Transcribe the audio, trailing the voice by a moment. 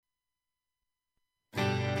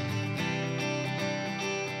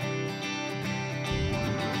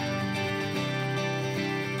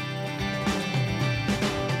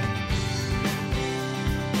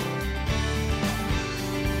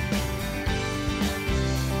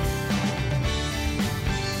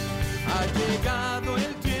llegado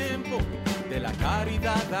el tiempo de la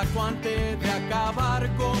caridad acuante, de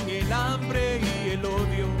acabar con el hambre y el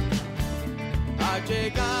odio. Ha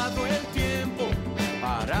llegado el tiempo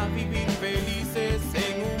para vivir felices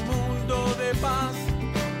en un mundo de paz,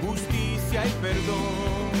 justicia y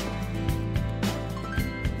perdón.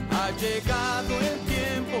 Ha llegado el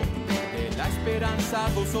tiempo de la esperanza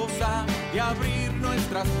gozosa, de abrir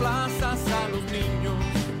nuestras plazas a los niños.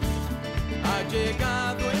 Ha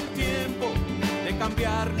llegado el tiempo de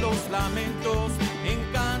cambiar los lamentos en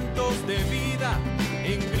cantos de vida,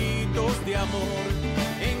 en gritos de amor,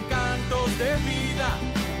 en cantos de vida,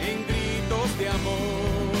 en gritos de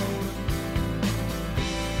amor.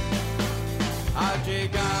 Ha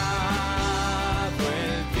llegado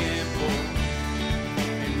el tiempo,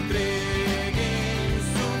 entreguen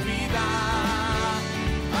su vida.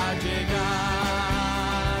 Ha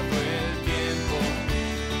llegado el tiempo,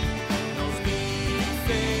 nos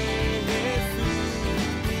dice Jesús.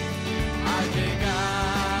 Ha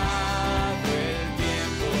llegado el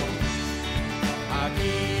tiempo,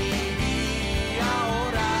 aquí y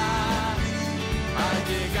ahora. Ha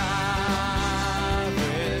llegado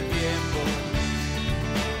el tiempo,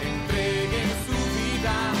 entreguen su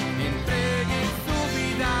vida, entreguen su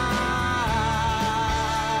vida.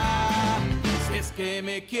 Si es que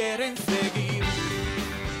me quieren seguir.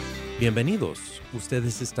 Bienvenidos.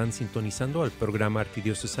 Ustedes están sintonizando al programa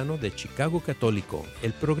arquidiocesano de Chicago Católico,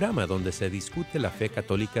 el programa donde se discute la fe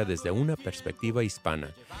católica desde una perspectiva hispana,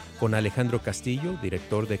 con Alejandro Castillo,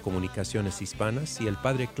 director de Comunicaciones Hispanas, y el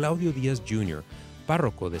padre Claudio Díaz Jr.,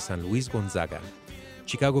 párroco de San Luis Gonzaga.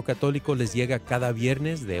 Chicago Católico les llega cada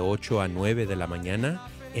viernes de 8 a 9 de la mañana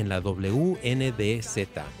en la WNDZ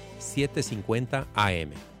 750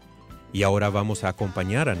 AM. Y ahora vamos a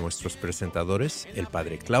acompañar a nuestros presentadores, el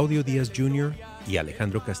padre Claudio Díaz Jr. y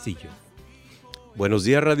Alejandro Castillo. Buenos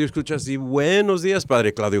días, Radio Escuchas, y buenos días,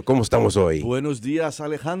 padre Claudio. ¿Cómo estamos hoy? Buenos días,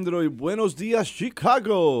 Alejandro, y buenos días,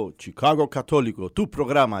 Chicago. Chicago Católico, tu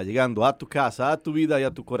programa llegando a tu casa, a tu vida y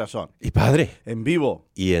a tu corazón. Y padre. En vivo.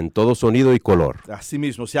 Y en todo sonido y color. Así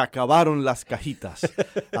mismo, se acabaron las cajitas.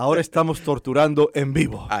 Ahora estamos torturando en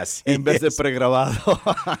vivo. Así en vez de es. pregrabado.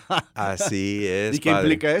 Así es, ¿Y qué padre.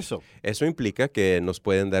 implica eso? Eso implica que nos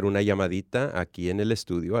pueden dar una llamadita aquí en el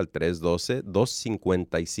estudio al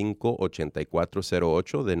 312-255-8408.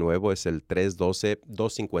 De nuevo es el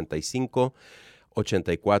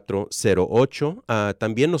 312-255-8408.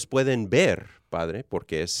 También nos pueden ver, padre,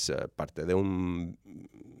 porque es parte de un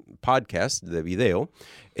podcast de video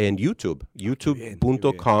en YouTube.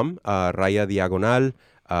 YouTube.com, /diagonal.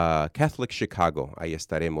 Catholic Chicago, ahí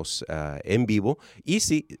estaremos en vivo, y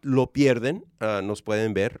si lo pierden, nos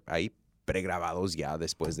pueden ver ahí pregrabados ya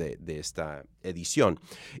después de esta edición.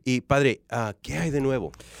 Y padre, ¿qué hay de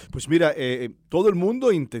nuevo? Pues mira, todo el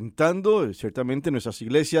mundo intentando, ciertamente en nuestras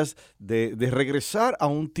iglesias, de regresar a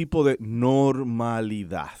un tipo de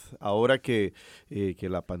normalidad. Ahora que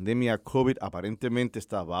la pandemia COVID aparentemente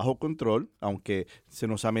está bajo control, aunque se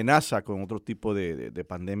nos amenaza con otro tipo de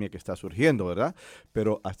pandemia que está surgiendo, ¿verdad?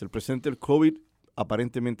 Pero hasta el presente el COVID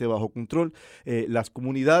aparentemente bajo control. Las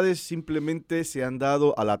comunidades simplemente se han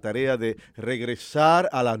dado a la tarea de regresar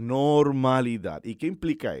a la normalidad. ¿Y qué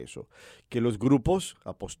implica eso? Que los grupos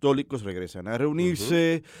apostólicos regresan a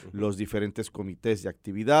reunirse, los diferentes comités de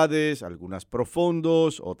actividades, algunas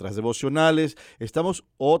profundos, otras devocionales. Estamos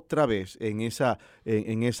otra vez en esa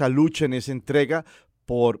lucha, en esa entrega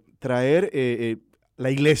por traer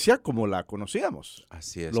la iglesia como la conocíamos.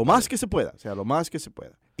 Así es. Lo más que se pueda, o sea, lo más que se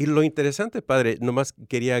pueda. Y lo interesante, padre, nomás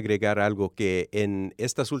quería agregar algo, que en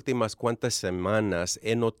estas últimas cuantas semanas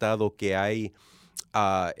he notado que hay,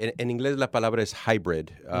 en inglés la palabra es hybrid.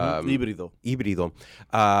 Híbrido.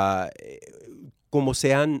 Como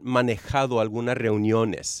se han manejado algunas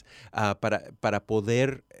reuniones para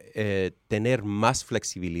poder tener más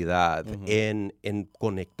flexibilidad en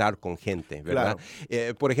conectar con gente, ¿verdad?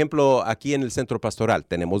 Claro. Por ejemplo, aquí en el centro pastoral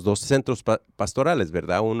tenemos dos centros pastorales,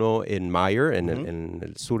 ¿verdad? Uno en Meyer, en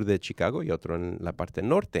el sur de Chicago, y otro en la parte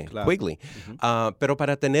norte, claro. Quigley. Pero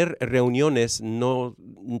para tener reuniones no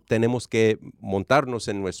tenemos que montarnos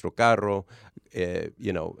en nuestro carro,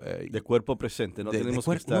 de cuerpo presente, no tenemos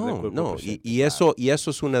que estar de cuerpo presente. Y eso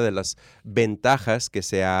es una de las ventajas que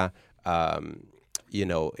se ha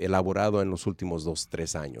elaborado en los últimos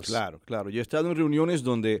 2-3 años. Claro. Yo he estado en reuniones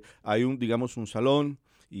donde hay un salón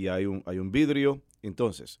y hay un vidrio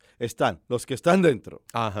Entonces, están los que están dentro,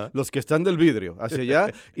 Ajá. los que están del vidrio hacia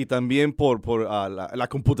allá y también por la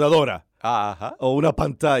computadora Ajá. o una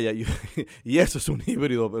pantalla. Y eso es un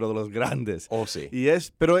híbrido, pero de los grandes. Oh, sí.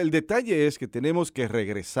 Pero el detalle es que tenemos que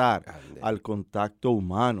regresar Ande. al contacto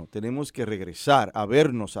humano. Tenemos que regresar a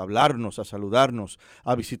vernos, a hablarnos, a saludarnos,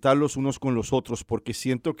 a visitarlos unos con los otros, porque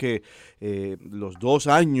siento que los 2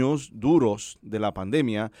 años duros de la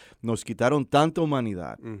pandemia nos quitaron tanta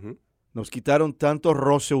humanidad. Ujú. Nos quitaron tanto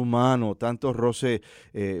roce humano, tanto roce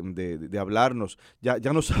de hablarnos.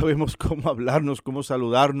 Ya no sabemos cómo hablarnos, cómo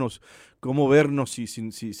saludarnos, cómo vernos,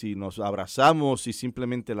 si nos abrazamos, si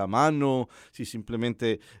simplemente la mano, si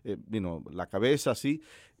simplemente la cabeza, así.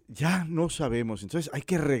 Ya no sabemos. Entonces hay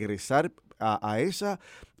que regresar a esa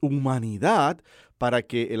humanidad para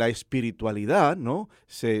que la espiritualidad, ¿no?,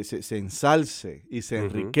 se ensalce y se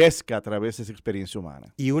enriquezca a través de esa experiencia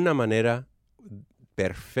humana. Y una manera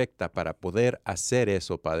perfecta para poder hacer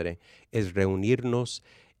eso, Padre, es reunirnos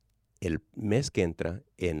el mes que entra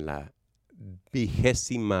en la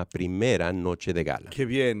 21ª noche de gala. Qué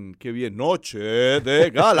bien, noche de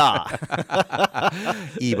gala.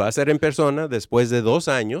 Y va a ser en persona después de 2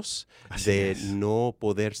 años Así de es. no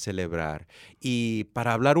poder celebrar. Y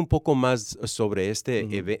para hablar un poco más sobre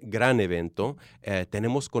este gran evento,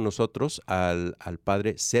 tenemos con nosotros al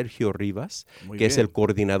padre Sergio Rivas, Muy que es bien. el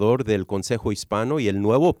coordinador del Consejo Hispano y el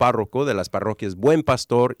nuevo párroco de las parroquias Buen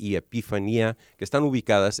Pastor y Epifanía, que están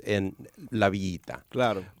ubicadas en La Villita.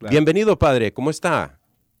 Claro. Bienvenido, padre. ¿Cómo está?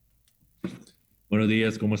 Buenos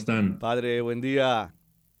días, ¿cómo están? Padre, buen día.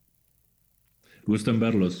 Gusto en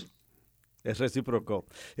verlos. Es recíproco.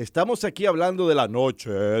 Estamos aquí hablando de la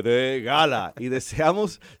noche de gala y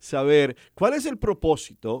deseamos saber cuál es el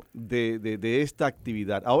propósito de esta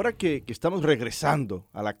actividad. Ahora que estamos regresando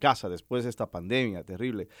a la casa después de esta pandemia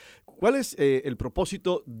terrible, ¿cuál es el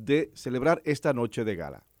propósito de celebrar esta noche de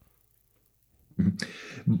gala?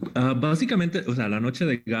 Básicamente, o sea, la noche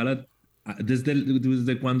de gala,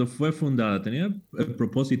 desde cuando fue fundada, tenía el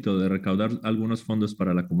propósito de recaudar algunos fondos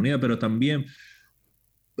para la comunidad, pero también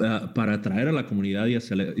para atraer a la comunidad y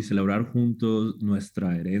celebrar juntos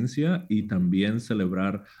nuestra herencia y también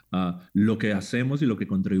celebrar lo que hacemos y lo que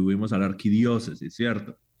contribuimos a la arquidiócesis,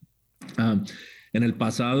 ¿cierto? En el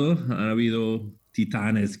pasado han habido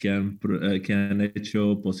titanes que han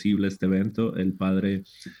hecho posible este evento, el padre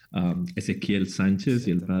Ezequiel Sánchez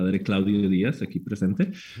y el padre Claudio Díaz, aquí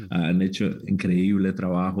presente, han hecho increíble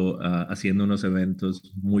trabajo haciendo unos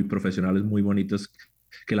eventos muy profesionales, muy bonitos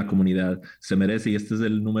que la comunidad se merece. Y este es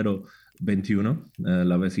el número 21,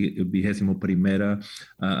 la 21ª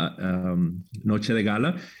noche de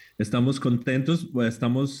gala. Estamos contentos, pues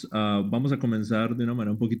vamos a comenzar de una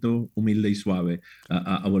manera un poquito humilde y suave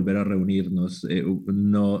a volver a reunirnos.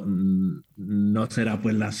 No será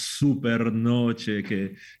pues la super noche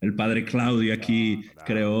que el padre Claudio aquí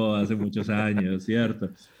creó hace muchos años,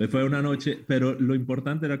 ¿cierto? Fue una noche, pero lo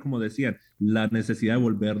importante era, como decían, la necesidad de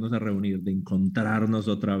volvernos a reunir, de encontrarnos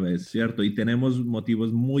otra vez, ¿cierto? Y tenemos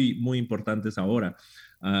motivos muy, muy importantes ahora.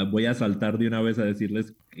 Voy a saltar de una vez a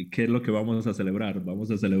decirles qué es lo que vamos a celebrar.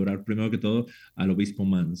 Vamos a celebrar primero que todo al obispo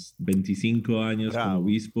Mans, 25 años como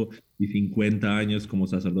obispo y 50 años como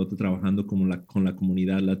sacerdote trabajando con la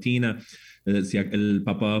comunidad latina. El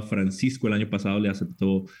Papa Francisco el año pasado le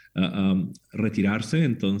aceptó retirarse,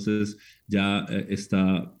 entonces ya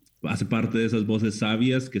hace parte de esas voces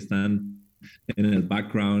sabias que están en el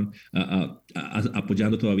background,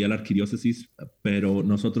 apoyando todavía la arquidiócesis, pero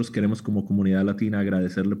nosotros queremos como comunidad latina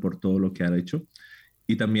agradecerle por todo lo que ha hecho.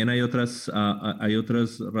 Y también hay otras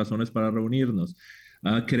razones para reunirnos.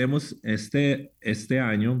 Queremos este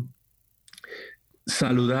año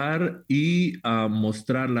saludar y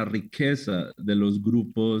mostrar la riqueza de los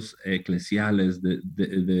grupos eclesiales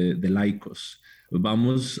de laicos.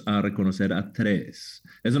 Vamos a reconocer a 3.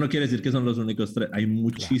 Eso no quiere decir que son los únicos 3. Hay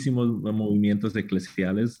muchísimos movimientos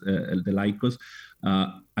eclesiales de laicos.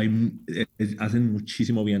 Hacen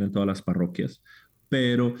muchísimo bien en todas las parroquias.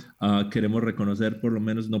 Pero queremos reconocer, por lo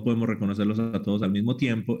menos no podemos reconocerlos a todos al mismo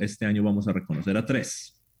tiempo. Este año vamos a reconocer a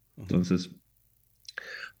 3. Entonces,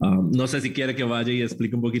 no sé si quiere que vaya y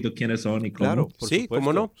explique un poquito quiénes son y cómo. Claro, por Sí, supuesto.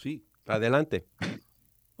 cómo no. Sí. Adelante.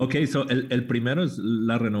 Ok, el primero es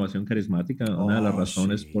la renovación carismática. Una de las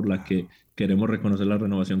razones por la que queremos reconocer la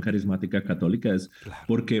renovación carismática católica es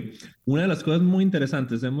porque una de las cosas muy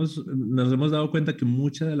interesantes, nos hemos dado cuenta que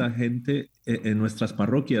mucha de la gente en nuestras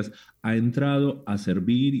parroquias ha entrado a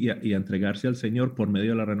servir y a entregarse al Señor por medio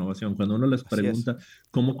de la renovación. Cuando uno les pregunta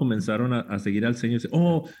cómo comenzaron a seguir al Señor, dice,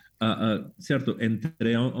 cierto,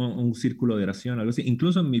 entré a un círculo de oración, algo así.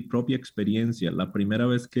 Incluso en mi propia experiencia, la primera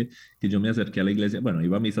vez que yo me acerqué a la iglesia, bueno,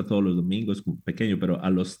 iba a misa todos los domingos, pequeño, pero a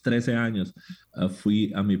los 13 años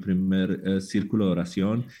fui a mi primer círculo de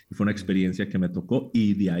oración y fue una experiencia que me tocó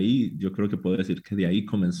y de ahí, yo creo que puedo decir que de ahí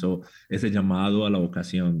comenzó ese llamado a la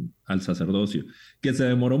vocación, al sacerdocio, que se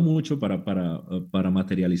demoró mucho para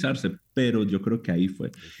materializarse, pero yo creo que ahí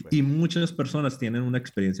fue. Y muchas personas tienen una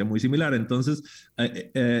experiencia muy similar. Entonces,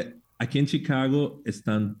 aquí en Chicago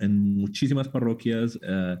están en muchísimas parroquias,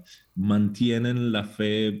 mantienen la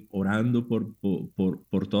fe orando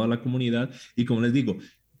por toda la comunidad y como les digo,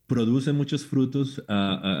 producen muchos frutos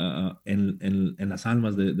en las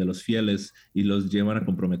almas de los fieles y los llevan a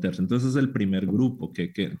comprometerse. Entonces es el primer grupo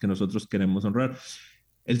que nosotros queremos honrar.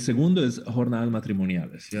 El segundo es jornadas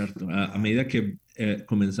matrimoniales, ¿cierto? A medida que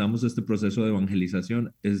comenzamos este proceso de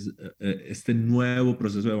evangelización, este nuevo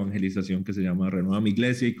proceso de evangelización que se llama Renueva mi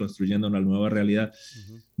Iglesia y construyendo una nueva realidad,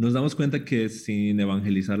 nos damos cuenta que sin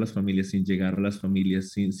evangelizar las familias, sin llegar a las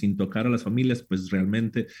familias, sin tocar a las familias, pues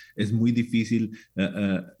realmente es muy difícil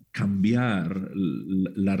cambiar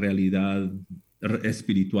la realidad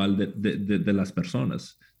espiritual de las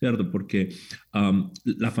personas, ¿cierto? Porque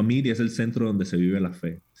la familia es el centro donde se vive la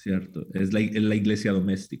fe, ¿cierto? Es la iglesia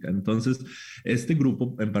doméstica. Entonces, este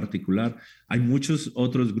grupo en particular, hay muchos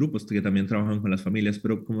otros grupos que también trabajan con las familias,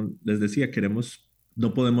 pero como les decía,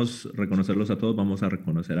 no podemos reconocerlos a todos, vamos a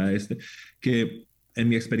reconocer a este, que en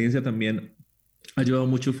mi experiencia también ha llevado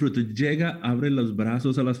mucho fruto. Llega, abre los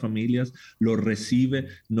brazos a las familias, los recibe,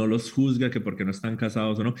 no los juzga que porque no están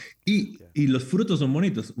casados o no. Y los frutos son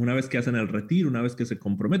bonitos. Una vez que hacen el retiro, una vez que se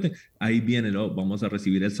comprometen, ahí viene, ¿no? Vamos a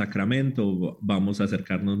recibir el sacramento, vamos a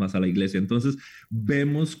acercarnos más a la iglesia. Entonces,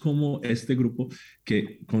 vemos cómo este grupo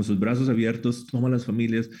que con sus brazos abiertos toma a las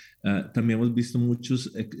familias. También hemos visto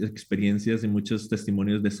muchas experiencias y muchos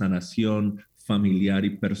testimonios de sanación familiar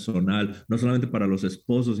y personal, no solamente para los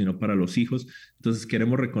esposos, sino para los hijos. Entonces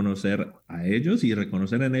queremos reconocer a ellos y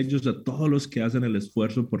reconocer en ellos a todos los que hacen el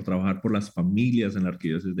esfuerzo por trabajar por las familias en la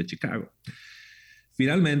Arquidiócesis de Chicago.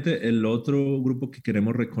 Finalmente, el otro grupo que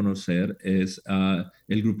queremos reconocer es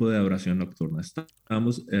el grupo de adoración nocturna.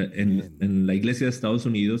 Estamos en la Iglesia de Estados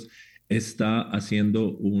Unidos, está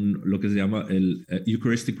haciendo lo que se llama el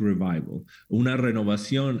Eucharistic Revival, una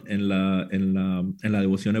renovación en la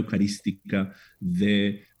devoción eucarística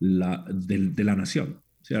de la nación,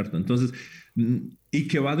 ¿cierto? Entonces, y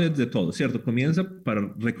que va desde todo, ¿cierto? Comienza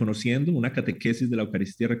reconociendo una catequesis de la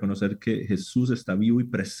Eucaristía, reconocer que Jesús está vivo y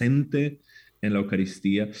presente en la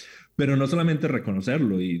Eucaristía, pero no solamente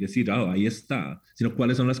reconocerlo y decir, ahí está, sino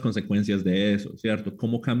cuáles son las consecuencias de eso, ¿cierto?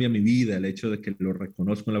 ¿Cómo cambia mi vida el hecho de que lo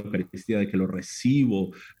reconozco en la Eucaristía, de que lo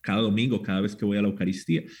recibo cada domingo, cada vez que voy a la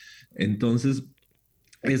Eucaristía? Entonces,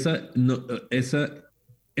 ese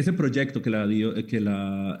proyecto que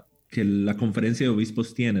la Conferencia de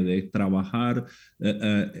Obispos tiene de trabajar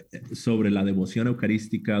sobre la devoción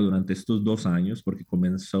eucarística durante estos 2 años, porque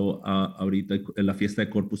comenzó ahorita la fiesta de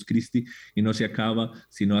Corpus Christi y no se acaba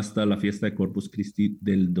sino hasta la fiesta de Corpus Christi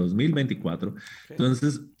del 2024. Okay.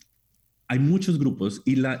 Entonces, hay muchos grupos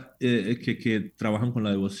que trabajan con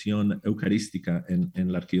la devoción eucarística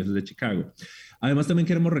en la Arquidiócesis de Chicago. Además, también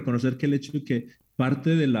queremos reconocer que el hecho de que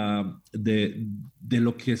parte de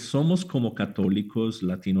lo que somos como católicos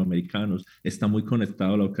latinoamericanos está muy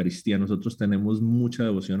conectado a la Eucaristía. Nosotros tenemos mucha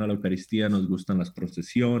devoción a la Eucaristía, nos gustan las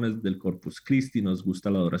procesiones del Corpus Christi, nos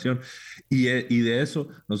gusta la adoración y de eso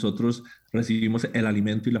nosotros recibimos el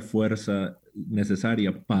alimento y la fuerza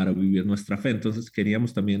necesaria para vivir nuestra fe. Entonces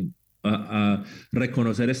queríamos también a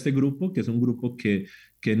reconocer este grupo, que es un grupo que,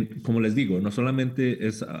 como les digo, no solamente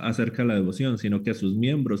es acerca de la devoción, sino que a sus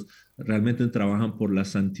miembros realmente trabajan por la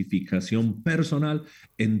santificación personal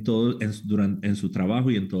en su trabajo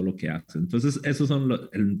y en todo lo que hacen. Entonces, esos son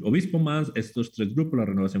el obispo más, estos 3 grupos, la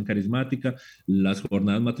renovación carismática, las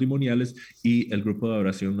jornadas matrimoniales y el grupo de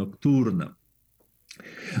adoración nocturna.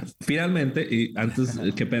 Finalmente, y antes,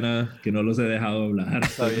 qué pena que no los he dejado hablar.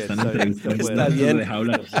 Está bien.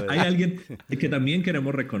 Hay alguien que también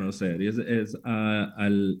queremos reconocer y es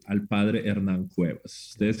al padre Hernán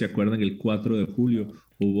Cuevas. Ustedes se acuerdan que el 4 de julio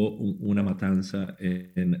hubo una matanza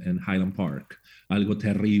en Highland Park, algo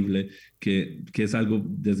terrible que es algo,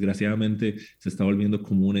 desgraciadamente, se está volviendo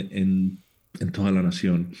común en toda la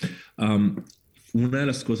nación. Una de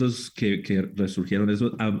las cosas que resurgieron de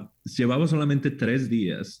eso, llevaba solamente 3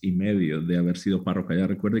 días y medio de haber sido párroco. Ya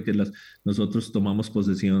recuerde que nosotros tomamos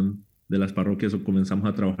posesión de las parroquias o comenzamos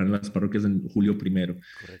a trabajar en las parroquias en julio 1. Correcto.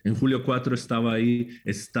 En julio 4 estaba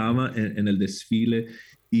en el desfile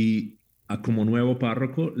y como nuevo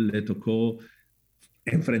párroco le tocó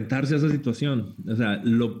enfrentarse a esa situación. O sea,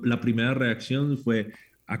 la primera reacción fue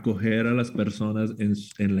acoger a las personas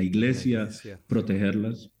en la iglesia,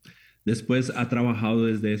 protegerlas. Después ha trabajado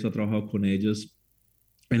desde eso, ha trabajado con ellos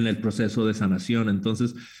en el proceso de sanación.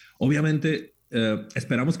 Entonces, obviamente,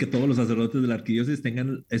 esperamos que todos los sacerdotes de la arquidiócesis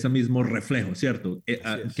tengan ese mismo reflejo, ¿cierto?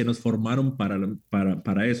 Que nos formaron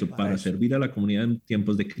para eso, para servir a la comunidad en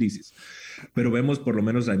tiempos de crisis. Pero vemos, por lo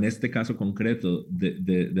menos en este caso concreto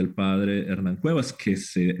del padre Hernán Cuevas, que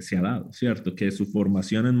se ha dado, ¿cierto? Que su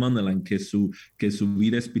formación en Mondeland, que su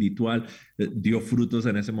vida espiritual dio frutos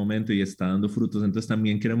en ese momento y está dando frutos. Entonces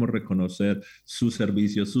también queremos reconocer su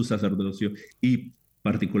servicio, su sacerdocio y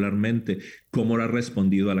particularmente cómo ha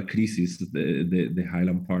respondido a la crisis de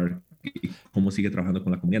Highland Park y cómo sigue trabajando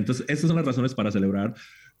con la comunidad. Entonces, esas son las razones para celebrar.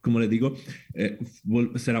 Como les digo,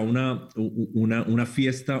 será una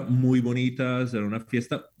fiesta muy bonita, será una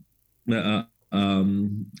fiesta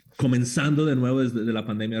comenzando de nuevo desde la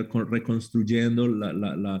pandemia, reconstruyendo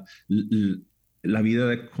la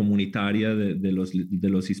vida comunitaria de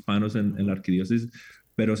los hispanos en la arquidiócesis,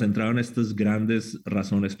 pero centrado en estas grandes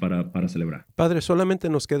razones para celebrar. Padre, solamente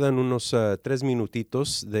nos quedan unos 3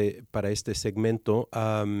 minutitos para este segmento.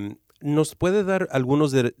 ¿Nos puede dar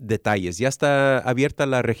algunos detalles? ¿Ya está abierta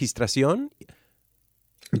la registración?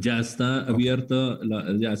 Ya está abierta,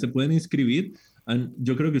 ya se pueden inscribir.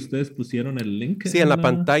 Yo creo que ustedes pusieron el link. Sí, en la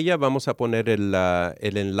pantalla vamos a poner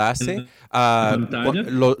el enlace.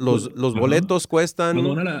 Los boletos cuestan...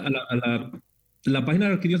 Cuando van a la página de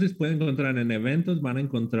la arquidiócesis pueden encontrar en eventos, van a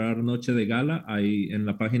encontrar Noche de Gala ahí en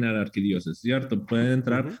la página de la arquidiócesis, ¿cierto? Pueden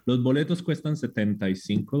entrar, los boletos cuestan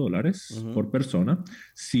 $75 por persona.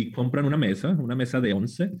 Si compran una mesa de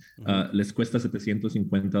 11, les cuesta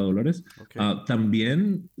 $750.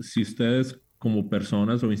 También, si ustedes como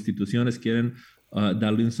personas o instituciones quieren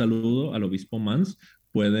darle un saludo al obispo Mans,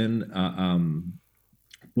 pueden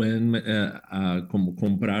como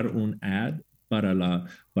comprar un ad para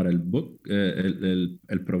el book, el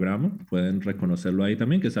programa. Pueden reconocerlo ahí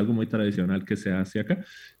también, que es algo muy tradicional que se hace acá.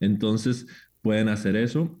 Entonces, pueden hacer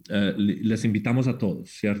eso. Les invitamos a todos,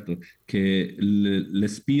 ¿cierto? Que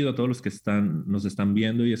les pido a todos los que nos están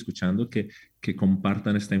viendo y escuchando que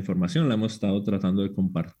compartan esta información. La hemos estado tratando de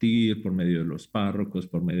compartir por medio de los párrocos,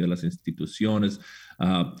 por medio de las instituciones,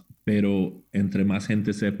 pero entre más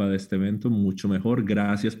gente sepa de este evento, mucho mejor.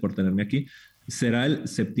 Gracias por tenerme aquí. Será el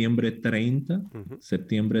septiembre 30,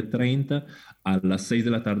 a las 6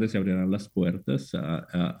 de la tarde se abrirán las puertas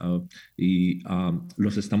y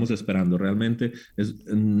los estamos esperando. Realmente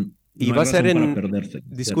y va a ser perderse.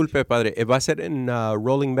 Disculpe, padre, va a ser en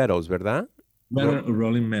Rolling Meadows, ¿verdad?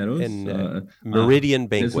 Rolling Meadows. En Meridian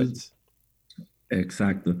Banquets.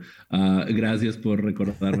 Exacto. Gracias por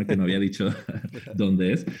recordarme que no había dicho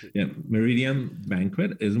dónde es. Meridian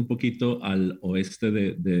Banquet es un poquito al oeste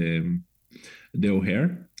de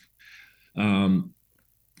O'Hare.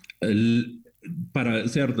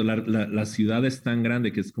 Cierto, la ciudad es tan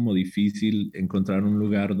grande que es como difícil encontrar un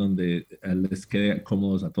lugar donde les quede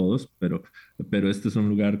cómodos a todos, pero este es un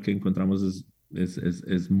lugar que encontramos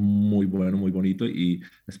es muy bueno, muy bonito, y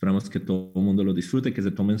esperamos que todo el mundo lo disfrute, que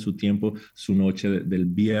se tomen su tiempo, su noche del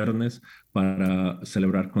viernes para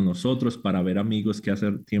celebrar con nosotros, para ver amigos que hace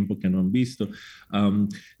tiempo que no han visto.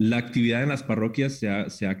 La actividad en las parroquias se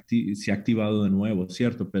ha activado de nuevo,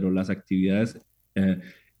 ¿cierto? Pero las actividades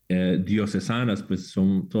diocesanas pues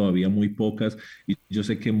son todavía muy pocas, y yo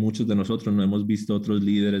sé que muchos de nosotros no hemos visto otros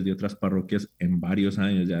líderes de otras parroquias en varios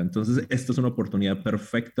años ya. Entonces esta es una oportunidad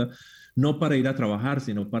perfecta, no para ir a trabajar,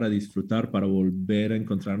 sino para disfrutar, para volver a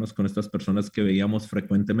encontrarnos con estas personas que veíamos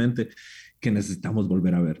frecuentemente, que necesitamos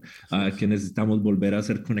volver a ver, que necesitamos volver a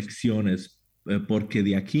hacer conexiones, porque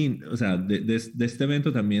de aquí, o sea, de este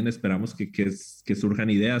evento también esperamos que surjan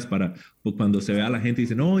ideas para cuando se vea a la gente y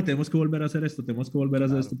dice, no, tenemos que volver a hacer esto, tenemos que volver a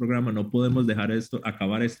hacer este programa, no podemos dejar esto,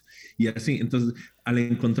 acabar esto, y así. Entonces, al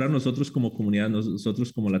encontrar nosotros como comunidad,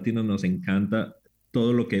 nosotros como latinos, nos encanta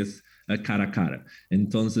todo lo que es cara a cara.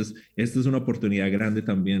 Entonces, esta es una oportunidad grande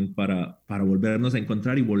también para volvernos a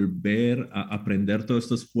encontrar y volver a aprender todos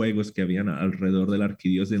estos fuegos que habían alrededor de la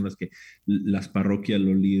arquidiócesis, en los que las parroquias,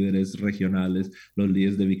 los líderes regionales, los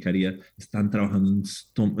líderes de vicaría están trabajando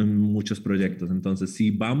en muchos proyectos. Entonces,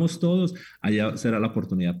 si vamos todos, allá será la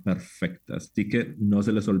oportunidad perfecta. Así que no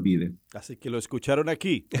se les olvide. Así que lo escucharon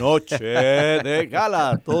aquí. Noche de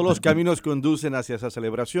Gala. Todos los caminos conducen hacia esa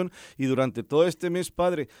celebración, y durante todo este mes,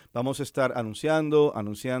 Padre, vamos a estar anunciando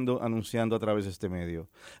a través de este medio.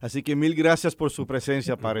 Así que mil gracias por su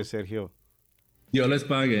presencia, Padre Sergio. Dios les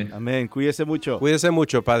pague. Amén. Cuídese mucho. Cuídese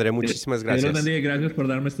mucho, Padre. Muchísimas gracias. Dios les bendiga. Gracias por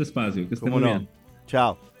darme este espacio. Que estén muy bien.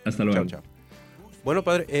 Chao. Hasta luego. Chao. Bueno,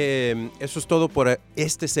 padre, eso es todo por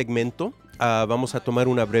este segmento. Vamos a tomar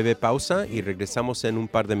una breve pausa y regresamos en un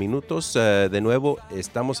par de minutos. De nuevo,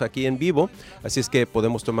 estamos aquí en vivo, así es que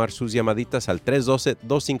podemos tomar sus llamaditas al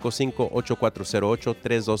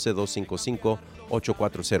 312-255-8408,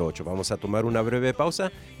 312-255-8408. Vamos a tomar una breve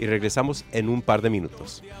pausa y regresamos en un par de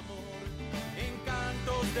minutos. En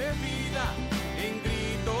cantos de vida, en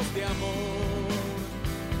gritos de amor.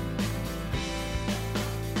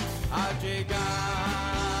 Ha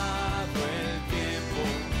llegado el tiempo,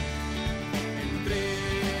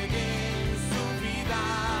 entreguen su vida.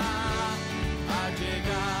 Ha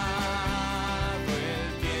llegado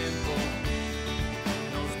el tiempo,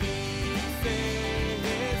 nos dice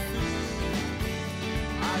Jesús.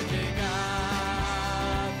 Ha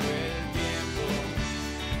llegado el tiempo,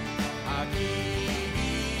 aquí y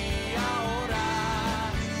ahora.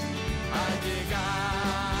 Ha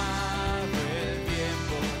llegado el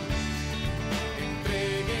tiempo.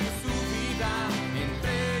 Entreguen su vida,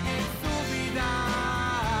 entreguen su vida.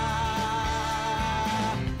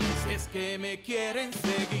 Si es que me quieren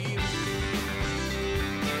seguir.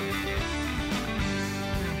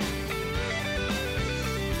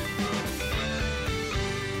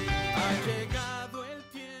 Ha llegado el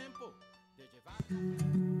tiempo de llevar.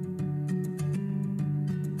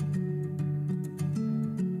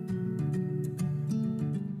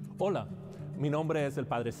 Hola, mi nombre es el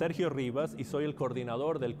Padre Sergio Rivas y soy el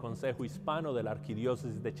coordinador del Consejo Hispano de la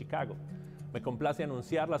Arquidiócesis de Chicago. Me complace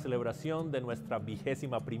anunciar la celebración de nuestra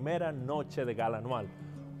 21ª Noche de Gala Anual,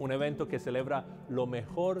 un evento que celebra lo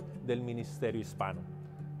mejor del ministerio hispano.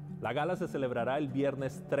 La gala se celebrará el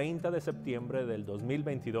viernes 30 de septiembre del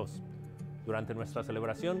 2022. Durante nuestra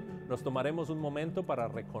celebración nos tomaremos un momento para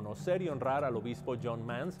reconocer y honrar al obispo John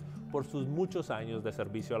Mans por sus muchos años de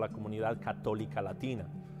servicio a la comunidad católica latina.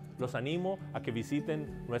 Los animo a que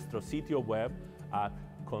visiten nuestro sitio web a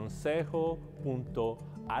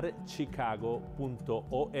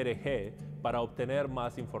consejo.archicago.org para obtener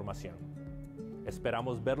más información.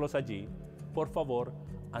 Esperamos verlos allí. Por favor,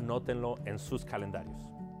 anótenlo en sus calendarios.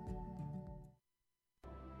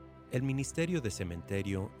 El Ministerio de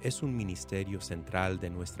Cementerio es un ministerio central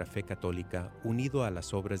de nuestra fe católica unido a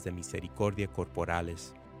las obras de misericordia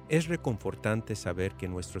corporales. Es reconfortante saber que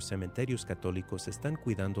nuestros cementerios católicos están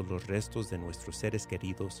cuidando los restos de nuestros seres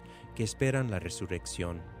queridos que esperan la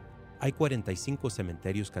resurrección. Hay 45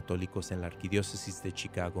 cementerios católicos en la Arquidiócesis de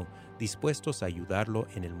Chicago dispuestos a ayudarlo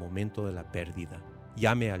en el momento de la pérdida.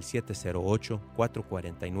 Llame al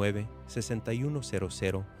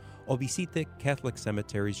 708-449-6100 o visite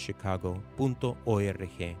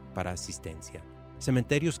catholiccemeterieschicago.org para asistencia.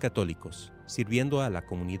 Cementerios Católicos, sirviendo a la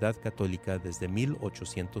comunidad católica desde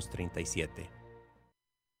 1837.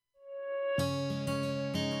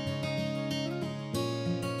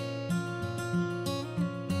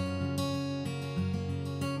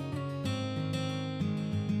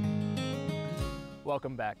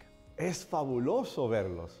 Welcome back. Es fabuloso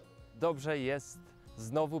verlos. Dobrze jest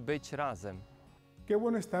znowu być razem. Qué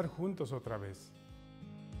bueno estar juntos otra vez.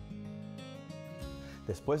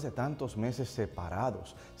 Después de tantos meses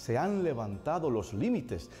separados, se han levantado los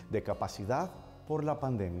límites de capacidad por la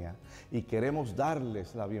pandemia y queremos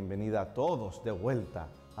darles la bienvenida a todos de vuelta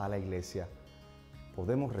a la iglesia.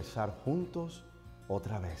 Podemos rezar juntos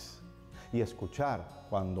otra vez y escuchar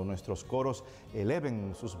cuando nuestros coros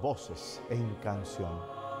eleven sus voces en canción.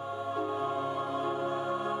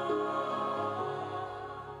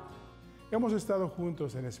 Hemos estado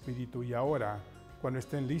juntos en espíritu y ahora, cuando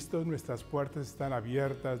estén listos, nuestras puertas están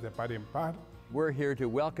abiertas de par en par. We're here to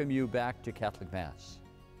welcome you back to Catholic Mass.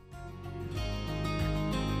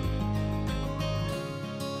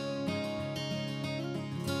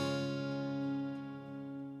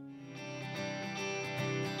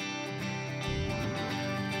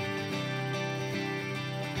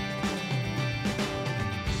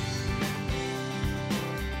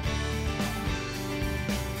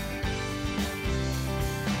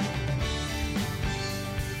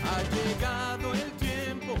 Ha llegado el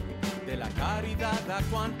tiempo de la caridad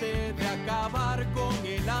acuante, de acabar con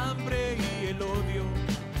el hambre y el odio.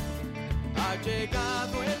 Ha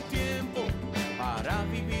llegado el tiempo para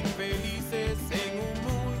vivir felices en un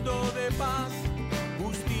mundo de paz,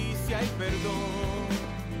 justicia y perdón.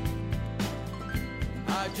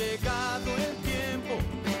 Ha llegado el tiempo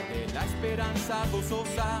de la esperanza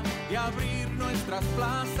gozosa, de abrir nuestras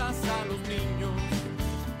plazas a los niños.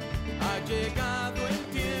 Ha llegado el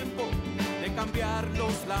tiempo de cambiar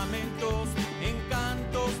los lamentos en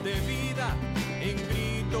cantos de vida, en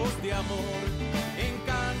gritos de amor, en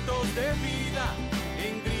cantos de vida,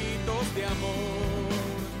 en gritos de amor.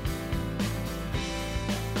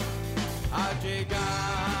 Ha llegado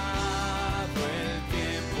el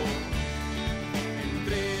tiempo,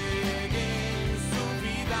 entreguen su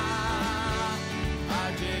vida. Ha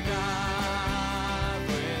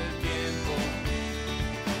llegado el tiempo,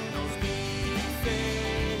 nos dice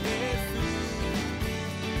Jesús.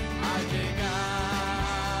 Ha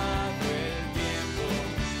llegado el tiempo,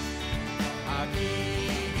 aquí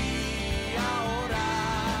y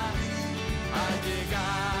ahora. Ha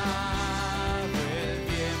llegado el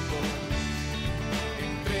tiempo,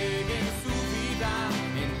 entreguen su vida,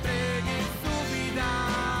 entreguen su vida.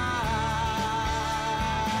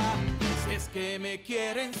 Si es que me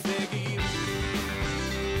quieren seguir.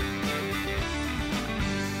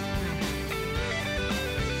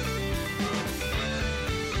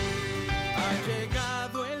 Ha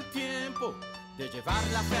llegado el tiempo de llevar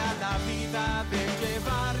la fe a la vida, de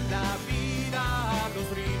llevar la vida a los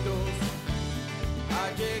ritos.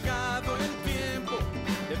 Ha llegado el tiempo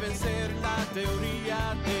de vencer la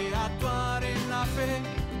teoría, de actuar en la fe,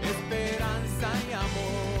 esperanza y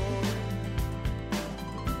amor.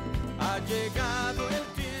 Ha llegado el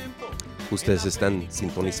tiempo. Ustedes están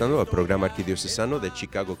sintonizando el programa arquidiocesano de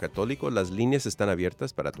Chicago Católico. Las líneas están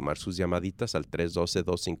abiertas para tomar sus llamaditas al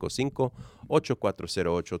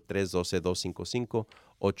 312-255-8408,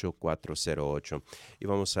 312-255-8408. Y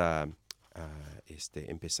vamos a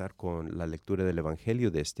empezar con la lectura del Evangelio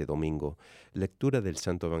de este domingo. Lectura del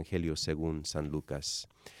Santo Evangelio según San Lucas.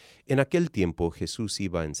 En aquel tiempo Jesús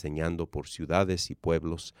iba enseñando por ciudades y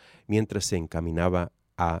pueblos mientras se encaminaba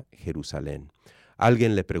a Jerusalén.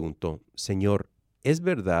 Alguien le preguntó: Señor, ¿es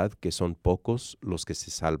verdad que son pocos los que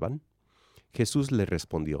se salvan? Jesús le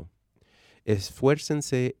respondió: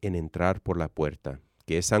 Esfuércense en entrar por la puerta,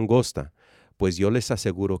 que es angosta, pues yo les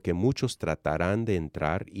aseguro que muchos tratarán de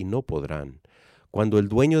entrar y no podrán. Cuando el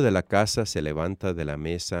dueño de la casa se levanta de la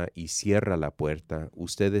mesa y cierra la puerta,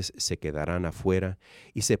 ustedes se quedarán afuera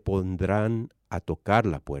y se pondrán a tocar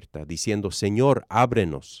la puerta, diciendo: Señor,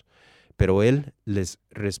 ábrenos. Pero él les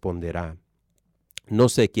responderá: No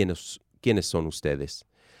sé quiénes son ustedes.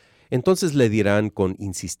 Entonces le dirán con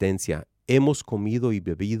insistencia: Hemos comido y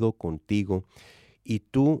bebido contigo, y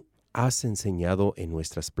tú has enseñado en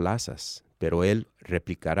nuestras plazas. Pero él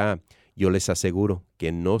replicará: Yo les aseguro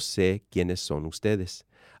que no sé quiénes son ustedes.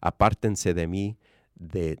 Apártense de mí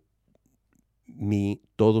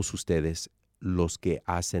todos ustedes, los que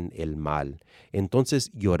hacen el mal.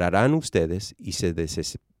 Entonces llorarán ustedes y se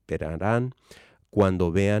desesperarán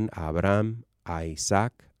cuando vean a Abraham, a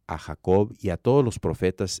Isaac, a Jacob y a todos los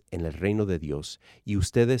profetas en el reino de Dios, y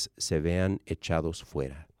ustedes se vean echados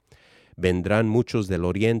fuera. Vendrán muchos del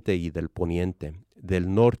oriente y del poniente,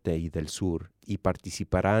 del norte y del sur, y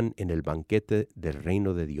participarán en el banquete del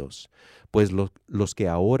reino de Dios. Pues los que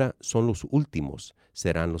ahora son los últimos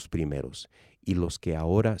serán los primeros, y los que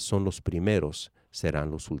ahora son los primeros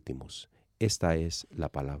serán los últimos. Esta es la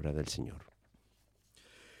palabra del Señor.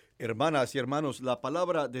 Hermanas y hermanos, la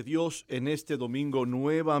palabra de Dios en este domingo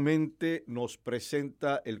nuevamente nos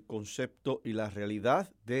presenta el concepto y la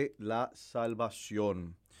realidad de la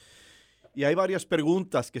salvación. Y hay varias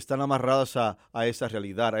preguntas que están amarradas a esa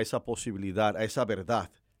realidad, a esa posibilidad, a esa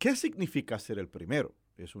verdad. ¿Qué significa ser el primero?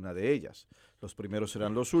 Es una de ellas. Los primeros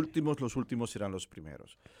serán los últimos serán los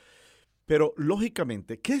primeros. Pero,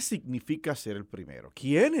 lógicamente, ¿qué significa ser el primero?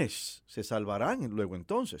 ¿Quiénes se salvarán luego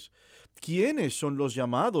entonces? ¿Quiénes son los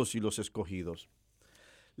llamados y los escogidos?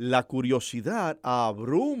 La curiosidad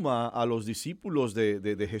abruma a los discípulos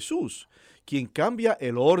de Jesús, quien cambia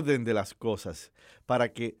el orden de las cosas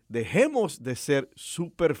para que dejemos de ser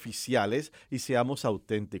superficiales y seamos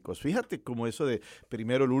auténticos. Fíjate cómo eso de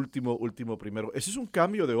primero el último, último primero, ese es un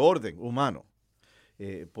cambio de orden humano,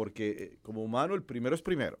 porque como humano el primero es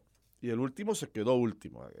primero y el último se quedó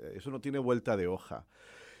último. Eso no tiene vuelta de hoja.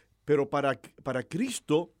 Pero para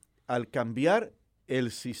Cristo, al cambiar el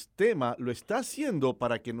sistema, lo está haciendo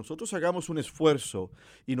para que nosotros hagamos un esfuerzo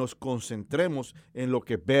y nos concentremos en lo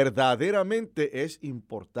que verdaderamente es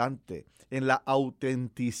importante, en la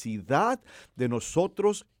autenticidad de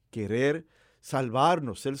nosotros querer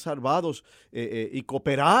salvarnos, ser salvados y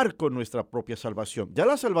cooperar con nuestra propia salvación. Ya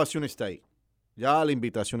la salvación está ahí, ya la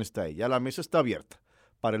invitación está ahí, ya la mesa está abierta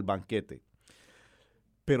para el banquete.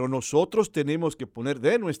 Pero nosotros tenemos que poner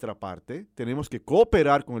de nuestra parte, tenemos que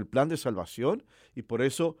cooperar con el plan de salvación y por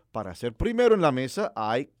eso, para ser primero en la mesa,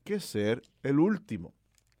 hay que ser el último.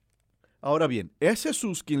 Ahora bien, es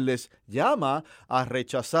Jesús quien les llama a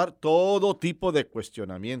rechazar todo tipo de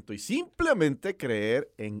cuestionamiento y simplemente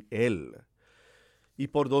creer en Él. ¿Y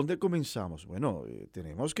por dónde comenzamos? Bueno,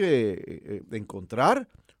 tenemos que encontrar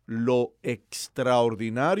lo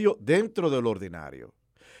extraordinario dentro de lo ordinario.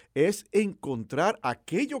 es encontrar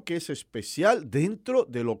aquello que es especial dentro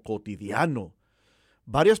de lo cotidiano.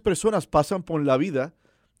 Varias personas pasan por la vida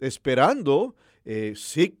esperando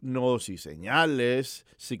signos y señales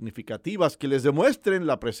significativas que les demuestren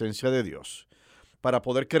la presencia de Dios para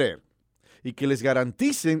poder creer y que les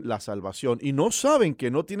garanticen la salvación. Y no saben que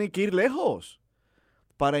no tienen que ir lejos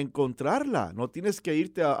para encontrarla. No tienes que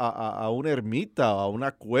irte a una ermita, a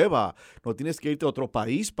una cueva. No tienes que irte a otro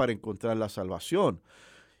país para encontrar la salvación.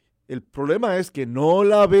 El problema es que no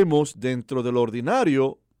la vemos dentro del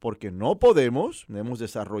ordinario porque no podemos, no hemos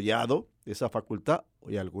desarrollado esa facultad,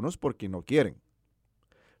 y algunos porque no quieren.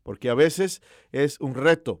 Porque a veces es un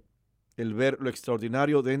reto el ver lo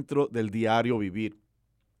extraordinario dentro del diario vivir.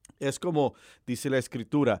 Es como dice la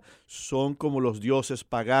Escritura, son como los dioses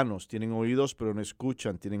paganos, tienen oídos pero no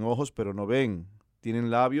escuchan, tienen ojos pero no ven, tienen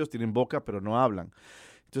labios, tienen boca pero no hablan.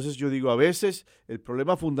 Entonces yo digo, a veces el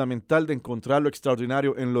problema fundamental de encontrar lo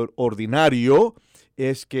extraordinario en lo ordinario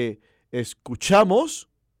es que escuchamos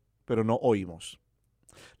pero no oímos.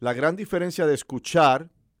 La gran diferencia de escuchar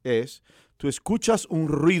es, tú escuchas un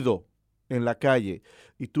ruido en la calle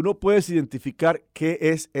y tú no puedes identificar qué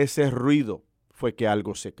es ese ruido. Fue que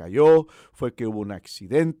algo se cayó, fue que hubo un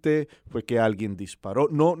accidente, fue que alguien disparó.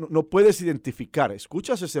 No puedes identificar.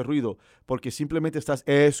 Escuchas ese ruido porque simplemente estás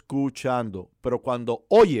escuchando. Pero cuando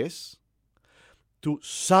oyes, tú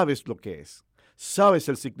sabes lo que es. Sabes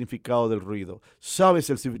el significado del ruido, sabes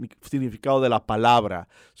el significado de la palabra,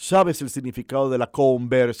 sabes el significado de la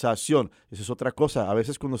conversación. Esa es otra cosa. A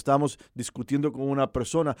veces cuando estamos discutiendo con una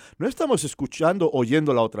persona, no estamos escuchando,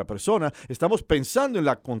 oyendo a la otra persona, estamos pensando en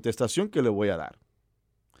la contestación que le voy a dar.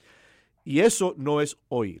 Y eso no es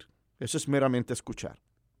oír, eso es meramente escuchar.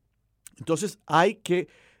 Entonces hay que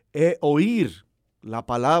oír la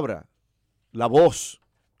palabra, la voz,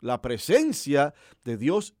 la presencia de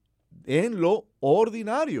Dios en lo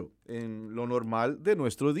ordinario, en lo normal de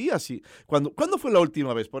nuestro día. Sí. ¿Cuándo fue la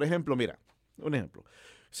última vez? Por ejemplo, mira, un ejemplo.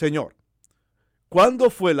 Señor, ¿cuándo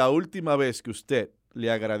fue la última vez que usted le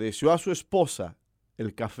agradeció a su esposa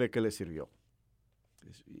el café que le sirvió?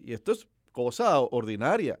 Y esto es cosa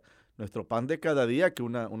ordinaria. Nuestro pan de cada día que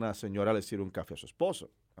una señora le sirve un café a su esposo.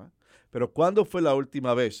 ¿Eh? Pero ¿cuándo fue la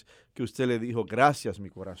última vez que usted le dijo, gracias mi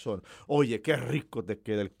corazón? Oye, qué rico te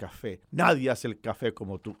queda el café. Nadie hace el café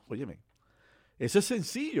como tú. Óyeme, eso es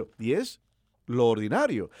sencillo y es lo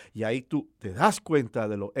ordinario. Y ahí tú te das cuenta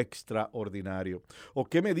de lo extraordinario. ¿O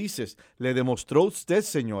qué me dices? ¿Le demostró usted,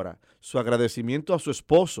 señora, su agradecimiento a su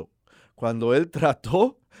esposo cuando él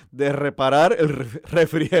trató de reparar el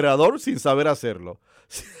refrigerador sin saber hacerlo?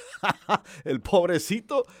 El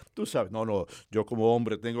pobrecito, tú sabes, yo como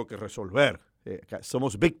hombre tengo que resolver.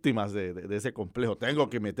 Somos víctimas de ese complejo.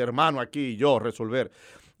 Tengo que meter mano aquí y yo resolver.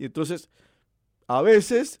 Y entonces, a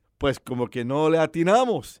veces, pues como que no le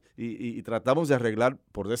atinamos y tratamos de arreglar,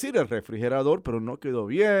 por decir, el refrigerador, pero no quedó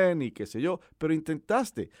bien y qué sé yo. Pero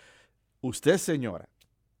intentaste. Usted, señora,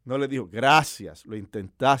 no le dijo, gracias, lo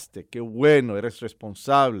intentaste, qué bueno, eres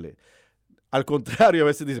responsable. Al contrario, a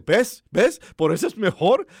veces dice, ¿ves? Por eso es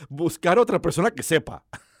mejor buscar a otra persona que sepa.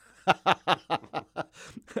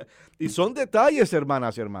 Y son detalles,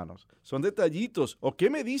 hermanas y hermanos. Son detallitos. ¿O qué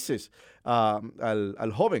me dices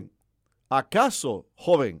al joven? ¿Acaso,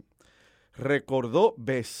 joven, recordó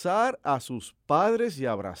besar a sus padres y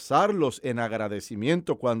abrazarlos en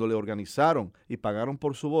agradecimiento cuando le organizaron y pagaron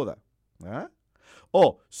por su boda? ¿Ah?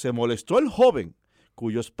 ¿O se molestó el joven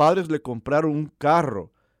cuyos padres le compraron un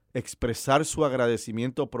carro, expresar su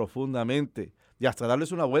agradecimiento profundamente y hasta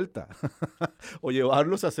darles una vuelta o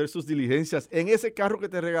llevarlos a hacer sus diligencias en ese carro que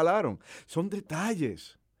te regalaron? Son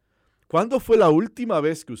detalles. ¿Cuándo fue la última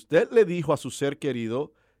vez que usted le dijo a su ser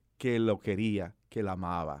querido que lo quería, que la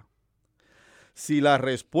amaba? Si la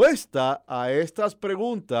respuesta a estas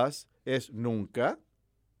preguntas es nunca,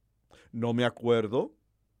 no me acuerdo,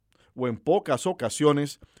 o en pocas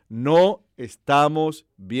ocasiones, no estamos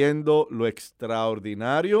viendo lo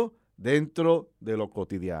extraordinario dentro de lo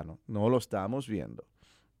cotidiano. No lo estamos viendo.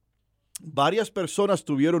 Varias personas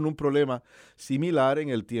tuvieron un problema similar en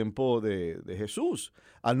el tiempo de Jesús.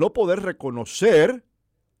 Al no poder reconocer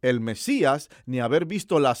el Mesías ni haber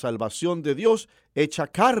visto la salvación de Dios hecha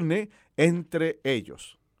carne entre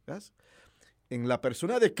ellos. ¿Ves? En la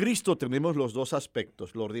persona de Cristo tenemos los dos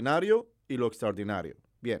aspectos, lo ordinario y lo extraordinario.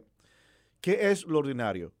 Bien. ¿Qué es lo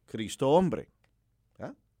ordinario? Cristo hombre.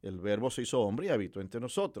 ¿Ah? El Verbo se hizo hombre y habitó entre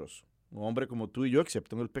nosotros. Un hombre como tú y yo,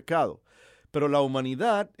 excepto en el pecado. Pero la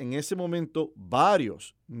humanidad, en ese momento,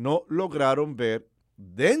 varios no lograron ver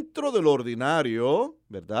dentro de lo ordinario,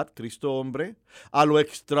 ¿verdad? Cristo hombre, a lo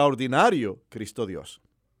extraordinario, Cristo Dios.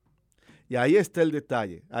 Y ahí está el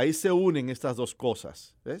detalle. Ahí se unen estas dos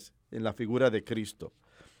cosas, ¿ves? En la figura de Cristo.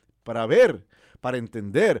 Para ver, para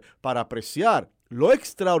entender, para apreciar lo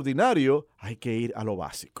extraordinario, hay que ir a lo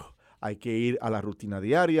básico. Hay que ir a la rutina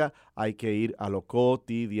diaria, hay que ir a lo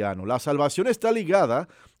cotidiano. La salvación está ligada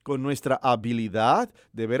con nuestra habilidad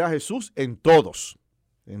de ver a Jesús en todos.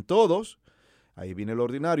 En todos. Ahí viene lo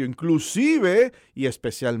ordinario, inclusive y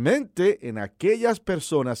especialmente en aquellas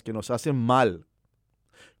personas que nos hacen mal,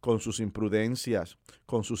 con sus imprudencias,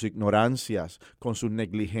 con sus ignorancias, con sus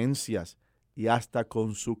negligencias y hasta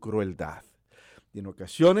con su crueldad. Y en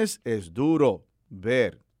ocasiones es duro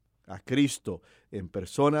ver a Cristo en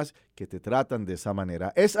personas que te tratan de esa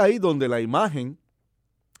manera. Es ahí donde la imagen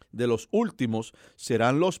de los últimos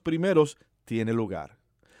serán los primeros tiene lugar.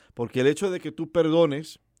 Porque el hecho de que tú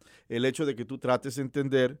perdones, el hecho de que tú trates de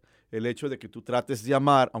entender, el hecho de que tú trates de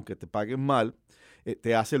amar, aunque te paguen mal,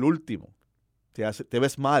 te hace el último. Te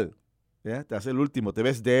ves mal, te hace el último, te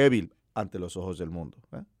ves débil ante los ojos del mundo.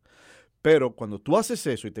 Pero cuando tú haces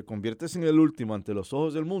eso y te conviertes en el último ante los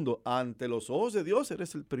ojos del mundo, ante los ojos de Dios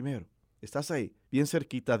eres el primero. Estás ahí, bien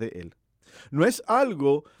cerquita de Él. No es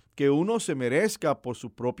algo que uno se merezca por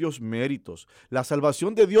sus propios méritos. La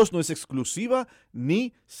salvación de Dios no es exclusiva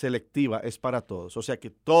ni selectiva, es para todos. O sea que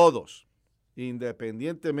todos,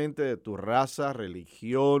 independientemente de tu raza,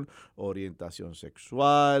 religión, orientación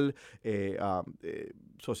sexual,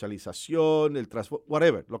 socialización, el transporte,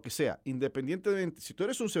 whatever, lo que sea, independientemente, si tú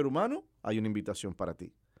eres un ser humano, hay una invitación para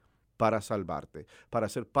ti, para salvarte, para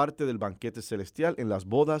ser parte del banquete celestial en las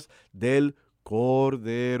bodas del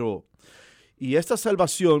Cordero. Y esta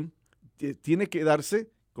salvación tiene que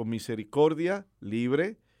darse con misericordia,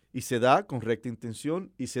 libre, y se da con recta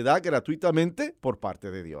intención, y se da gratuitamente por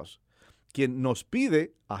parte de Dios, quien nos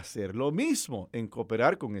pide hacer lo mismo en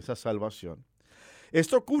cooperar con esa salvación.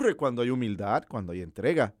 Esto ocurre cuando hay humildad, cuando hay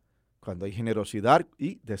entrega, cuando hay generosidad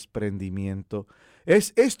y desprendimiento.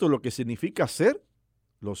 Es esto lo que significa ser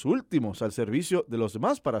los últimos al servicio de los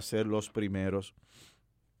demás para ser los primeros.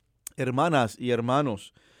 Hermanas y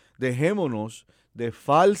hermanos, dejémonos de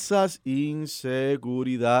falsas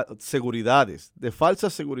seguridades, de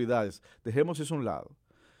falsas seguridades. Dejemos eso a un lado.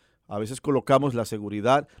 A veces colocamos la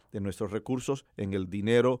seguridad de nuestros recursos en el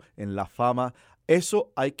dinero, en la fama.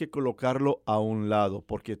 Eso hay que colocarlo a un lado,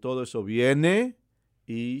 porque todo eso viene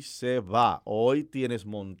y se va. Hoy tienes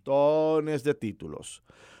montones de títulos.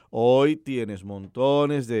 Hoy tienes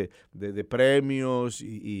montones de premios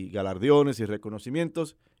y galardones y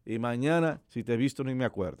reconocimientos. Y mañana, si te he visto, ni me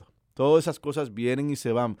acuerdo. Todas esas cosas vienen y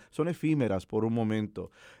se van. Son efímeras por un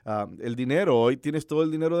momento. El dinero, hoy tienes todo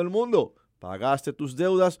el dinero del mundo. Pagaste tus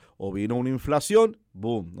deudas o vino una inflación,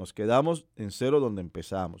 boom, nos quedamos en cero donde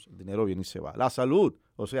empezamos. El dinero viene y se va. La salud,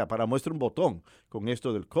 o sea, para muestra un botón con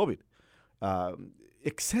esto del COVID,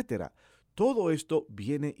 etcétera. Todo esto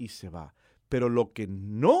viene y se va. Pero lo que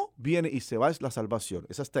no viene y se va es la salvación.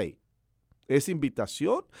 Esa está ahí. Esa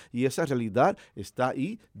invitación y esa realidad está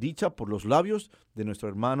ahí, dicha por los labios de nuestro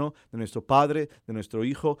hermano, de nuestro Padre, de nuestro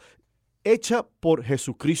Hijo, hecha por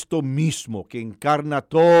Jesucristo mismo, que encarna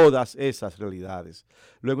todas esas realidades.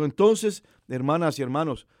 Luego entonces, hermanas y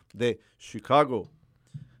hermanos de Chicago,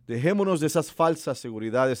 dejémonos de esas falsas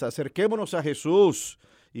seguridades, acerquémonos a Jesús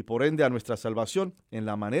y por ende a nuestra salvación en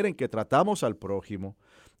la manera en que tratamos al prójimo,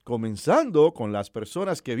 comenzando con las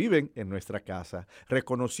personas que viven en nuestra casa,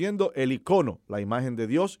 reconociendo el icono, la imagen de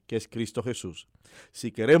Dios, que es Cristo Jesús.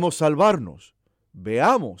 Si queremos salvarnos,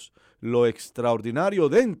 veamos lo extraordinario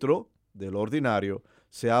dentro del ordinario,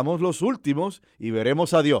 seamos los últimos y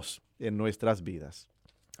veremos a Dios en nuestras vidas.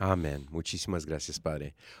 Amén. Muchísimas gracias,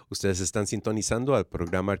 Padre. Ustedes están sintonizando al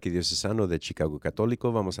programa arquidiocesano de Chicago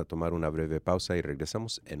Católico. Vamos a tomar una breve pausa y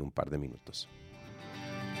regresamos en un par de minutos.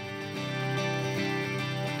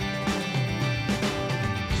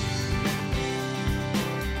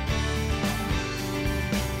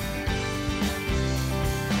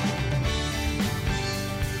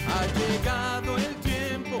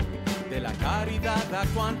 Caridad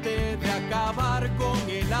actuante de acabar con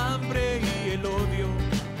el hambre y el odio.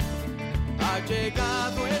 Ha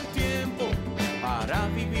llegado el tiempo para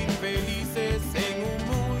vivir felices en un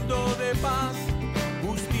mundo de paz,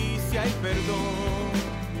 justicia y perdón.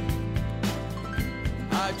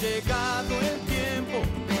 Ha llegado el tiempo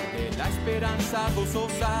de la esperanza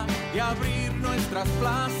gozosa de abrir nuestras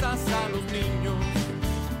plazas a los niños.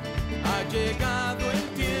 Ha llegado el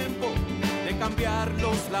tiempo de cambiar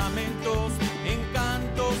los lamentos en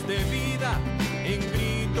cantos de vida, en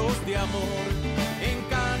gritos de amor, en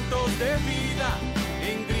cantos de vida,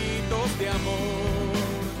 en gritos de amor.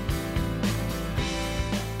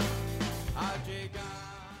 Ha llegado.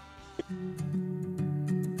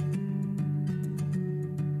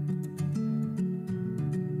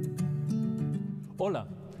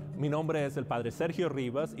 Mi nombre es el Padre Sergio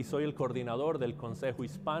Rivas y soy el coordinador del Consejo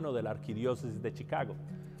Hispano de la Arquidiócesis de Chicago.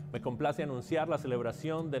 Me complace anunciar la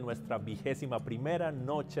celebración de nuestra 21ª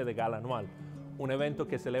Noche de Gala Anual, un evento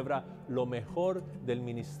que celebra lo mejor del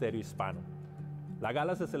ministerio hispano. La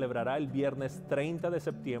gala se celebrará el viernes 30 de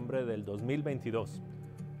septiembre del 2022.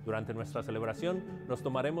 Durante nuestra celebración nos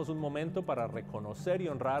tomaremos un momento para reconocer y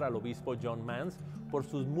honrar al obispo John Mans por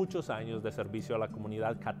sus muchos años de servicio a la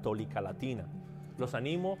comunidad católica latina. Los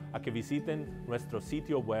animo a que visiten nuestro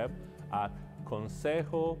sitio web a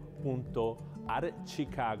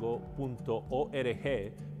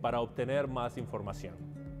consejo.archicago.org para obtener más información.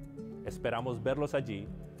 Esperamos verlos allí.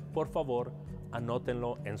 Por favor,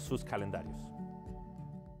 anótenlo en sus calendarios.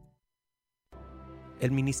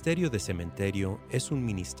 El Ministerio de Cementerio es un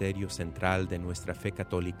ministerio central de nuestra fe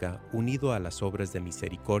católica unido a las obras de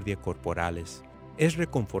misericordia corporales. Es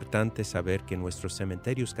reconfortante saber que nuestros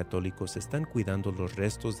cementerios católicos están cuidando los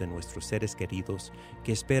restos de nuestros seres queridos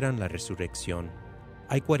que esperan la resurrección.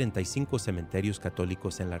 Hay 45 cementerios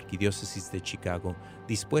católicos en la Arquidiócesis de Chicago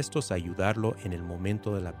dispuestos a ayudarlo en el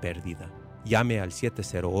momento de la pérdida. Llame al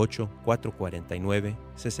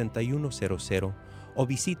 708-449-6100 o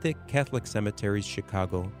visite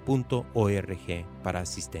catholiccemeterieschicago.org para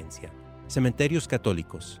asistencia. Cementerios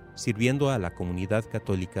Católicos, sirviendo a la comunidad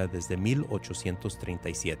católica desde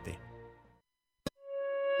 1837.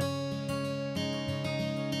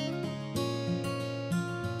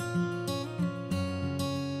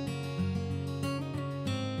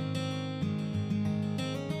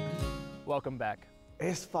 Welcome back.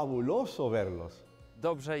 Es fabuloso verlos.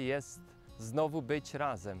 Dobrze jest znowu być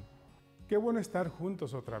razem. Qué bueno estar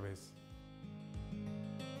juntos otra vez.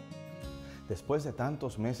 Después de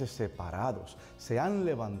tantos meses separados, se han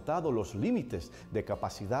levantado los límites de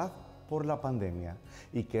capacidad por la pandemia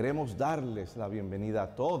y queremos darles la bienvenida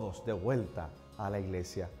a todos de vuelta a la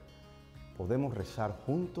iglesia. Podemos rezar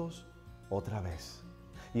juntos otra vez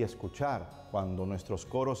y escuchar cuando nuestros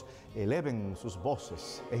coros eleven sus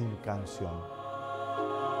voces en canción.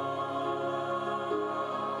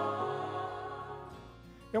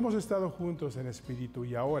 Hemos estado juntos en espíritu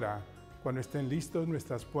y ahora, cuando estén listos,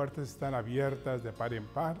 nuestras puertas están abiertas de par en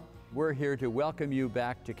par. We're here to welcome you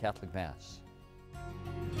back to Catholic Mass.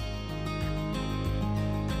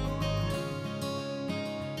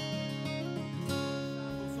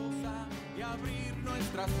 Y abrir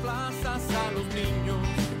nuestras plazas a los niños.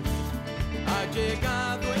 Ha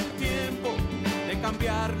llegado el tiempo de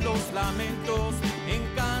cambiar los lamentos en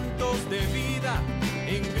cantos de vida,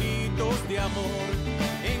 en gritos de amor,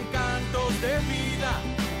 en cantos de vida,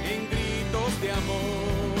 en gritos de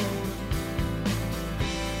amor.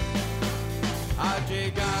 Ha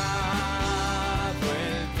llegado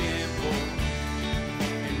el tiempo,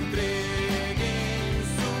 entreguen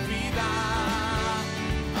su vida.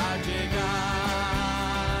 Ha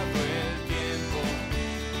llegado el tiempo,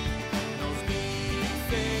 nos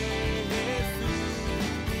dice Jesús.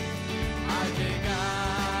 Ha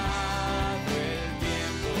llegado el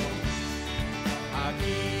tiempo,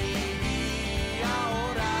 aquí y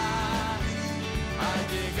ahora. Ha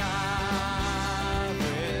llegado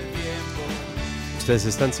el tiempo. Ustedes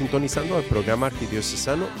están sintonizando al programa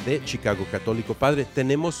arquidiocesano de Chicago Católico. Padre,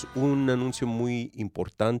 tenemos un anuncio muy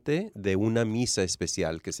importante de una misa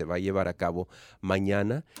especial que se va a llevar a cabo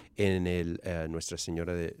mañana en Nuestra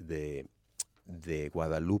Señora de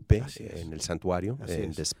Guadalupe, en el santuario,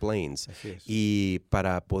 en Des Plaines. Y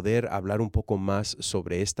para poder hablar un poco más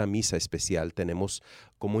sobre esta misa especial, tenemos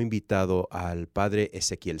como invitado al padre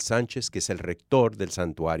Ezequiel Sánchez, que es el rector del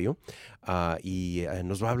santuario, y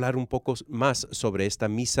nos va a hablar un poco más sobre esta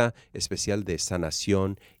misa especial de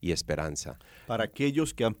sanación y esperanza. Para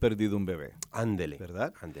aquellos que han perdido un bebé. Ándele,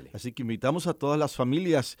 ¿verdad? Ándele. Así que invitamos a todas las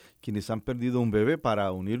familias quienes han perdido un bebé para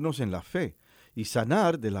unirnos en la fe y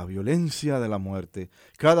sanar de la violencia de la muerte.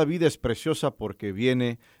 Cada vida es preciosa porque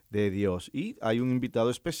viene de Dios. Y hay un invitado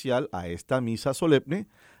especial a esta misa solemne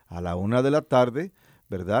a la 1 de la tarde,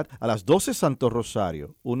 ¿verdad? A las 12 Santo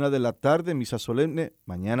Rosario, 1 de la tarde, misa solemne,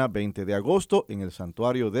 mañana 20 de agosto en el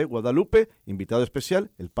santuario de Guadalupe. Invitado especial,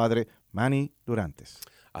 el padre Manny Durantes.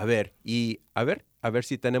 A ver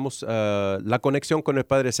si tenemos la conexión con el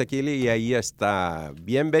padre Ezequiel y ahí está.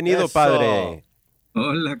 Bienvenido, Eso. padre.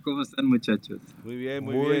 Hola, ¿cómo están, muchachos? Muy bien,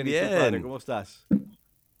 muy, Muy bien. ¿Y tú, bien. padre, cómo estás?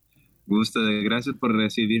 Gracias por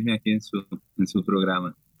recibirme aquí en su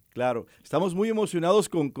programa. Claro, estamos muy emocionados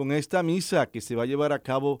con esta misa que se va a llevar a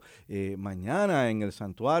cabo mañana en el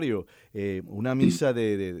santuario. Una misa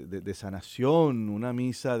de sanación, una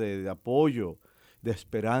misa de apoyo, de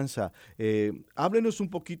esperanza. Háblenos un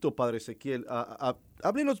poquito, padre Ezequiel.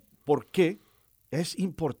 Háblenos por qué es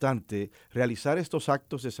importante realizar estos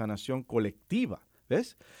actos de sanación colectiva.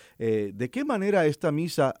 ¿Ves? ¿De qué manera esta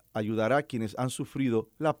misa ayudará a quienes han sufrido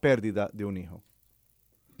la pérdida de un hijo?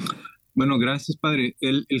 Bueno, gracias, padre.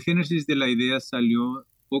 El génesis de la idea salió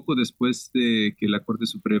poco después de que la Corte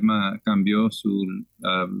Suprema cambió su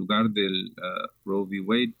lugar del Roe v.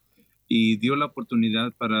 Wade y dio la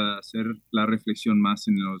oportunidad para hacer la reflexión más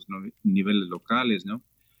en los niveles locales, ¿no?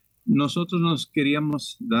 Nosotros nos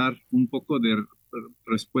queríamos dar un poco de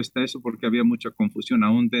respuesta a eso porque había mucha confusión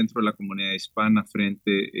aún dentro de la comunidad hispana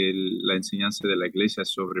frente a la enseñanza de la iglesia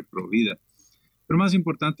sobre provida. Pero más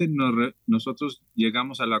importante, nosotros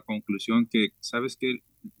llegamos a la conclusión que, ¿sabes qué?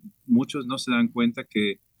 Muchos no se dan cuenta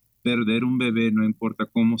que perder un bebé, no importa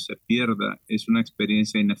cómo se pierda, es una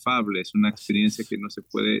experiencia inefable, es una experiencia que no se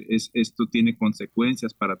puede, esto tiene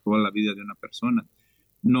consecuencias para toda la vida de una persona,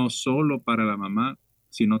 no solo para la mamá,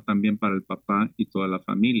 sino también para el papá y toda la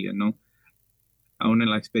familia, ¿no? Aún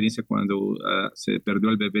en la experiencia cuando se perdió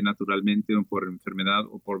el bebé naturalmente o por enfermedad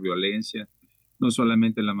o por violencia, no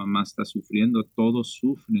solamente la mamá está sufriendo, todos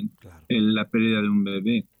sufren la pérdida de un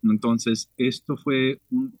bebé. Entonces, esto fue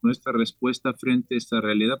nuestra respuesta frente a esta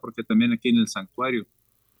realidad, porque también aquí en el santuario,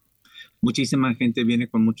 muchísima gente viene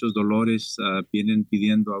con muchos dolores, vienen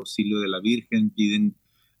pidiendo auxilio de la Virgen, piden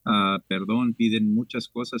perdón, piden muchas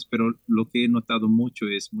cosas, pero lo que he notado mucho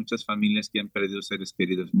es muchas familias que han perdido seres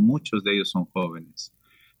queridos, muchos de ellos son jóvenes.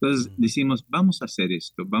 Entonces decimos, vamos a hacer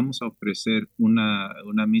esto, vamos a ofrecer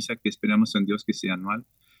una misa que esperamos en Dios que sea anual,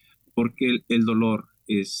 porque el dolor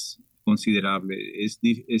es considerable,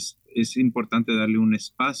 es importante darle un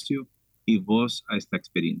espacio y voz a esta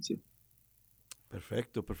experiencia.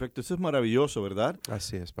 Perfecto, perfecto. Eso es maravilloso, ¿verdad?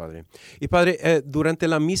 Así es, Padre. Y Padre, durante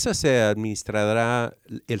la misa se administrará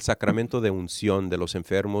el sacramento de unción de los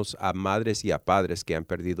enfermos a madres y a padres que han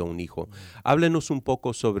perdido un hijo. Háblenos un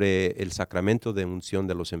poco sobre el sacramento de unción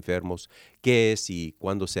de los enfermos, qué es y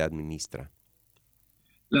cuándo se administra.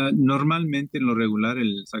 Normalmente, en lo regular,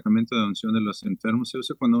 el sacramento de unción de los enfermos se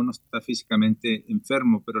usa cuando uno está físicamente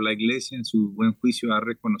enfermo, pero la Iglesia, en su buen juicio, ha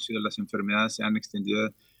reconocido las enfermedades, se han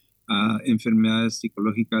extendido a enfermedades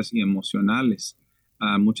psicológicas y emocionales.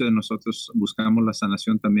 Muchos de nosotros buscamos la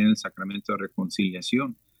sanación también en el sacramento de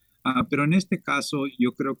reconciliación. Pero en este caso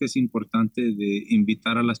yo creo que es importante de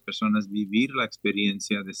invitar a las personas a vivir la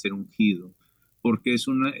experiencia de ser ungido, porque es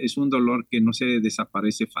un dolor que no se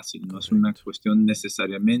desaparece fácil, no es una cuestión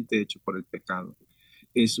necesariamente hecho por el pecado.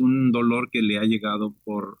 Es un dolor que le ha llegado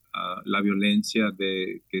por la violencia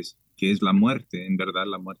que es la muerte. En verdad,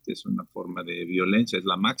 la muerte es una forma de violencia, es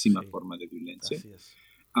la máxima forma de violencia.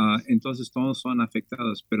 Entonces, todos son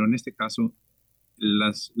afectados, pero en este caso,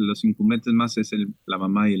 los incumbentes más es la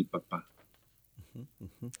mamá y el papá.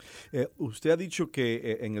 Usted ha dicho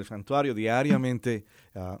que en el santuario diariamente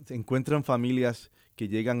se encuentran familias que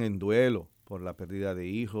llegan en duelo por la pérdida de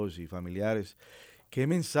hijos y familiares. ¿Qué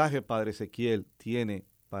mensaje, Padre Ezequiel, tiene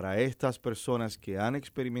para estas personas que han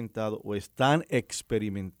experimentado o están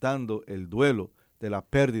experimentando el duelo de la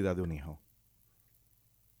pérdida de un hijo?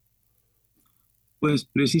 Pues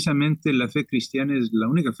precisamente la fe cristiana es la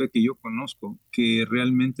única fe que yo conozco que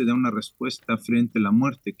realmente da una respuesta frente a la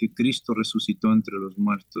muerte, que Cristo resucitó entre los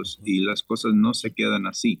muertos y las cosas no se quedan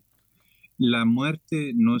así. La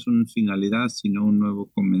muerte no es una finalidad, sino un nuevo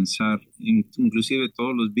comenzar. Inclusive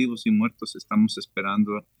todos los vivos y muertos estamos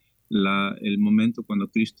esperando el momento cuando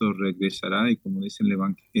Cristo regresará y, como dice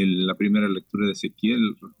la primera lectura de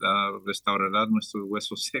Ezequiel, restaurará nuestros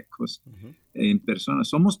huesos secos en persona.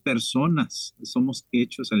 Somos personas, somos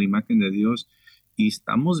hechos a la imagen de Dios y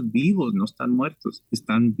estamos vivos, no están muertos,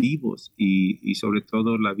 están vivos y sobre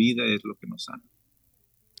todo la vida es lo que nos sana.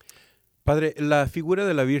 Padre, la figura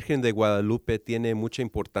de la Virgen de Guadalupe tiene mucha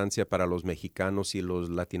importancia para los mexicanos y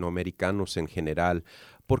los latinoamericanos en general.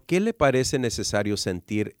 ¿Por qué le parece necesario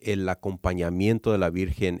sentir el acompañamiento de la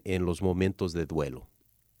Virgen en los momentos de duelo?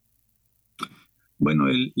 Bueno,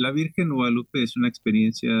 la Virgen de Guadalupe es una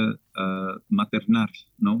experiencia maternal,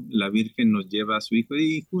 ¿no? La Virgen nos lleva a su hijo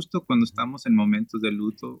y justo cuando estamos en momentos de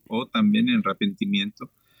luto o también en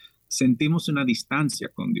arrepentimiento, sentimos una distancia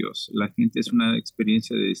con Dios. La gente es una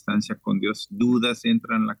experiencia de distancia con Dios. Dudas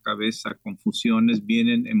entran en la cabeza, confusiones,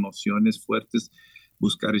 vienen emociones fuertes,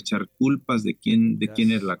 buscar echar culpas de quién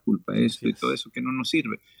es la culpa de esto y todo eso que no nos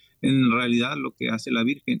sirve. En realidad lo que hace la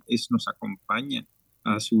Virgen es nos acompaña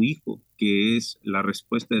a su hijo, que es la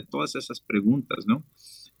respuesta de todas esas preguntas, ¿no?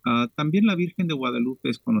 También la Virgen de Guadalupe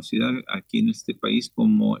es conocida aquí en este país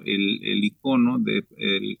como el icono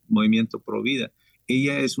del movimiento Pro Vida.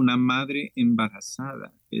 Ella es una madre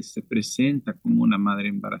embarazada, que se presenta como una madre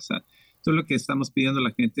embarazada. Entonces lo que estamos pidiendo a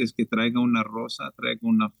la gente es que traiga una rosa, traiga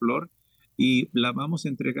una flor y la vamos a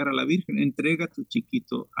entregar a la Virgen. Entrega tu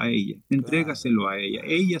chiquito a ella, entrégaselo a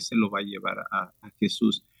ella se lo va a llevar a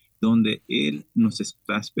Jesús, donde Él nos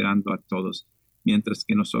está esperando a todos, mientras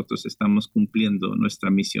que nosotros estamos cumpliendo nuestra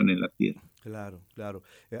misión en la tierra. Claro, claro.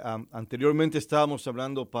 Anteriormente estábamos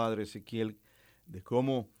hablando, Padre Ezequiel, de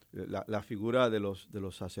cómo la figura de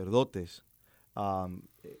los sacerdotes,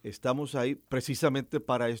 estamos ahí precisamente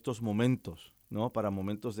para estos momentos, ¿no? Para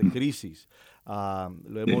momentos de crisis.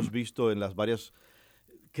 Lo hemos visto en las varias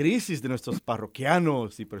crisis de nuestros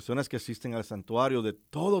parroquianos y personas que asisten al santuario de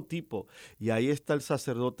todo tipo. Y ahí está el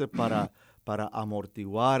sacerdote para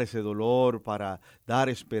amortiguar ese dolor, para dar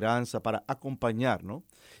esperanza, para acompañar, ¿no?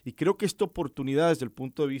 Y creo que esta oportunidad desde el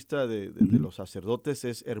punto de vista de los sacerdotes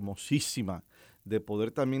es hermosísima, de poder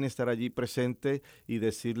también estar allí presente y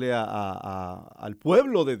decirle al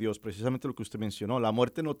pueblo de Dios, precisamente lo que usted mencionó, la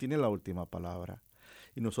muerte no tiene la última palabra.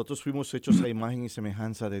 Y nosotros fuimos hechos a imagen y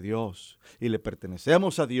semejanza de Dios, y le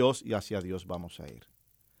pertenecemos a Dios y hacia Dios vamos a ir.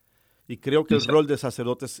 Y creo que el rol de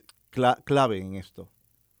sacerdote es clave en esto.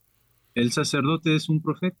 El sacerdote es un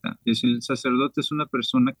profeta, el sacerdote es una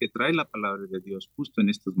persona que trae la palabra de Dios justo en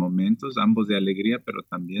estos momentos, ambos de alegría, pero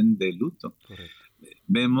también de luto. Correcto.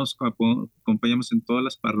 Vemos, acompañamos en todas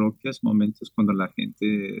las parroquias momentos cuando la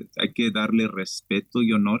gente, hay que darle respeto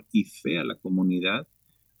y honor y fe a la comunidad,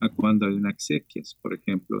 a cuando hay una exequias, por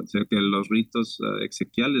ejemplo. O sea, que los ritos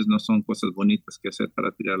exequiales no son cosas bonitas que hacer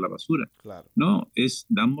para tirar la basura. Claro. No,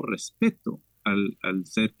 damos respeto al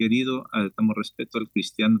ser querido, damos respeto al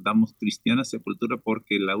cristiano, damos cristiana sepultura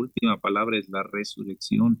porque la última palabra es la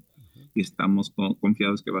resurrección y estamos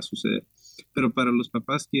confiados que va a suceder. Pero para los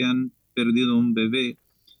papás que han perdido un bebé,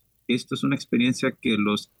 esto es una experiencia que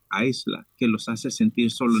los aísla, que los hace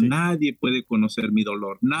sentir solos. Sí. Nadie puede conocer mi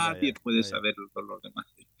dolor, nadie puede saber el dolor de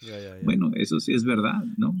madre. Bueno, eso sí es verdad,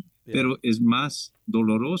 ¿no? Pero es más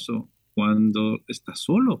doloroso cuando estás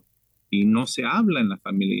solo y no se habla en la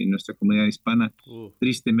familia. En nuestra comunidad hispana,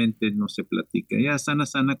 tristemente no se platica. Ya, sana,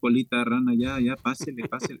 colita, rana, ya, pásele.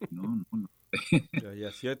 No.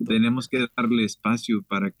 Tenemos que darle espacio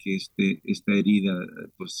para que esta herida,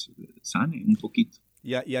 pues, sane un poquito.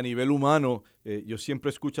 Y a nivel humano, yo siempre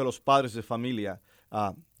escucho a los padres de familia,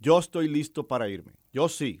 yo estoy listo para irme, yo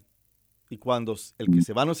sí. Y cuando el que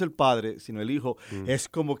se va no es el padre, sino el hijo, es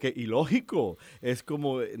como que ilógico, es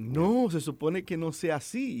como, no, se supone que no sea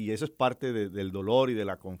así. Y eso es parte del dolor y de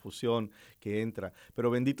la confusión que entra. Pero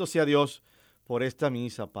bendito sea Dios por esta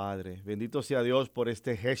misa, Padre. Bendito sea Dios por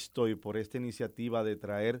este gesto y por esta iniciativa de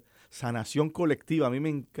traer sanación colectiva. A mí me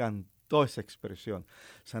encantó esa expresión,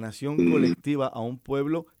 sanación colectiva a un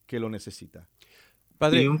pueblo que lo necesita.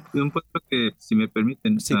 Padre. Y un pueblo que, si me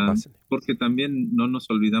permiten, sí, porque también no nos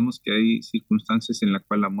olvidamos que hay circunstancias en las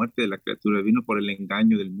cuales la muerte de la criatura vino por el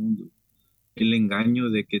engaño del mundo. El engaño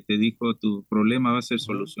de que te dijo, tu problema va a ser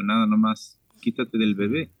solucionado, nomás quítate del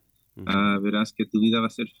bebé. Verás que tu vida va a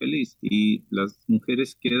ser feliz. Y las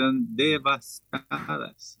mujeres quedan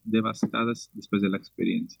devastadas después de la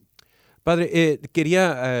experiencia. Padre,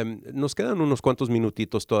 nos quedan unos cuantos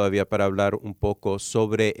minutitos todavía para hablar un poco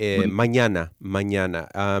sobre mañana.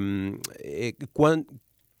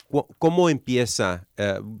 ¿Cómo empieza,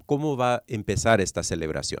 cómo va a empezar esta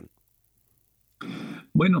celebración?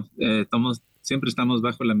 Bueno, siempre estamos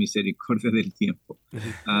bajo la misericordia del tiempo,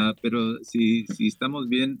 pero si estamos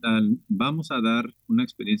bien, vamos a dar una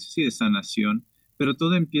experiencia de sanación, pero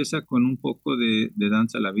todo empieza con un poco de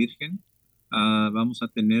danza a la Virgen. Vamos a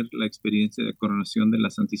tener la experiencia de coronación de la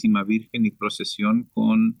Santísima Virgen y procesión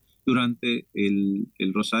durante el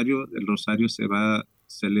rosario. El rosario se va a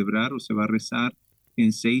celebrar o se va a rezar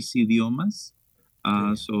en 6 idiomas,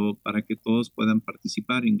 para que todos puedan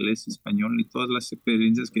participar, inglés, español y todas las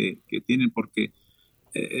experiencias que tienen, porque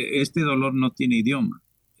este dolor no tiene idioma,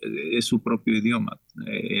 es su propio idioma.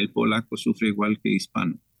 El polaco sufre igual que el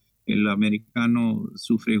hispano, el americano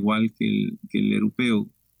sufre igual que el europeo,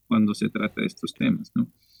 cuando se trata de estos temas,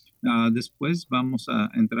 ¿no? Después vamos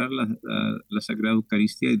a entrar a la Sagrada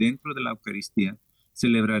Eucaristía y dentro de la Eucaristía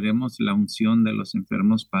celebraremos la unción de los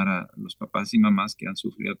enfermos para los papás y mamás que han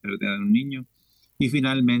sufrido pérdida de un niño y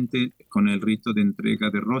finalmente con el rito de entrega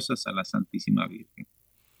de rosas a la Santísima Virgen.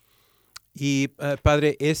 Y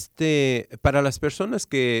Padre, para las personas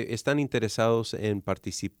que están interesados en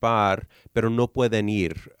participar pero no pueden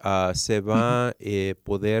ir, ¿se va a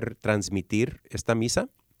poder transmitir esta misa?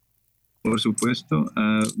 Por supuesto,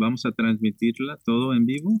 vamos a transmitirla todo en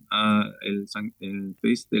vivo, el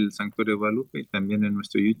Face del Santuario de Guadalupe y también en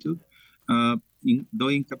nuestro YouTube.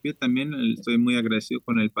 Doy hincapié también, estoy muy agradecido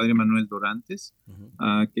con el Padre Manuel Dorantes,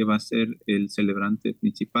 que va a ser el celebrante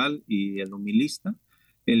principal y el homilista.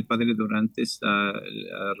 el padre Dorantes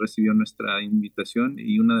recibió nuestra invitación,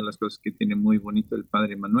 y una de las cosas que tiene muy bonito el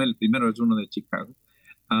padre Manuel, primero es uno de Chicago,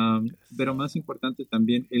 pero más importante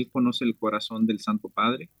también, él conoce el corazón del Santo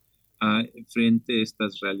Padre frente a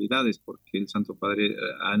estas realidades, porque el Santo Padre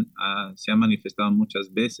se ha manifestado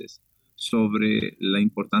muchas veces sobre la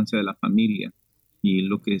importancia de la familia y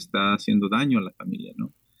lo que está haciendo daño a la familia,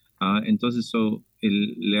 ¿no? Entonces,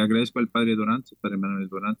 le agradezco al padre Dorantes, el padre Manuel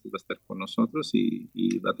Dorantes va a estar con nosotros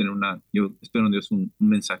y va a tener yo espero en Dios un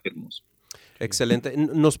mensaje hermoso. Excelente.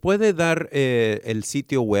 ¿Nos puede dar el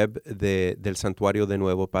sitio web del santuario de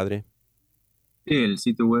nuevo, padre? El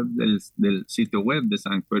sitio web del sitio web de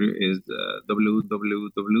Sanctuario es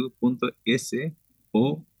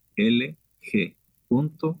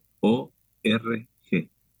www.solg.org.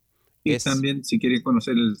 Y también, si quieren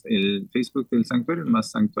conocer el Facebook del Sanctuario, más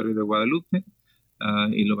Sanctuario de Guadalupe,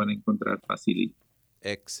 y lo van a encontrar fácil.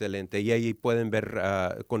 Excelente. Y ahí pueden ver,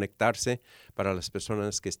 conectarse para las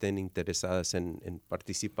personas que estén interesadas en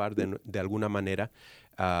participar de alguna manera.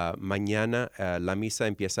 Mañana la misa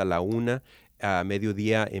empieza a la 1:00. A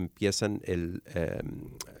mediodía empiezan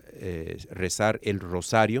rezar el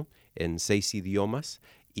rosario en 6 idiomas.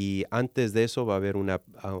 Y antes de eso va a haber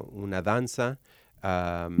una danza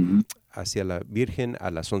hacia la Virgen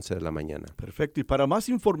a las 11 de la mañana. Perfecto. Y para más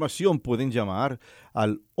información pueden llamar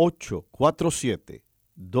al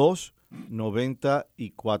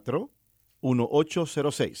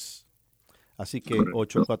 847-294-1806. Así que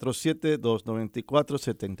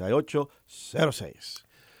 847-294-7806.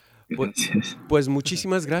 Pues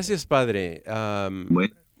muchísimas gracias, padre.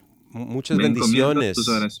 Muchas bendiciones. Tus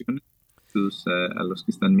oraciones. A los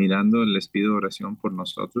que están mirando, les pido oración por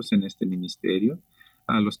nosotros en este ministerio.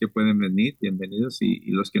 A los que pueden venir, bienvenidos, y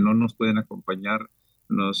los que no nos pueden acompañar,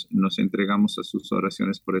 nos entregamos a sus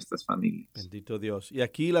oraciones por estas familias. Bendito Dios. Y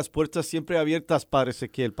aquí las puertas siempre abiertas, Padre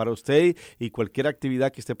Ezequiel, para usted y cualquier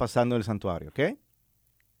actividad que esté pasando en el santuario, ¿ok?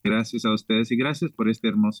 Gracias a ustedes y gracias por este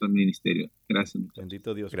hermoso ministerio. Gracias.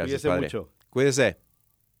 Bendito Dios. Gracias, cuídese padre. mucho. Cuídese.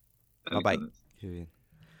 Bye bye. Qué bien.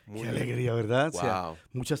 Qué alegría, ¿verdad? Wow. O sea,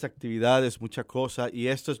 muchas actividades, mucha cosa, y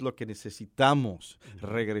esto es lo que necesitamos,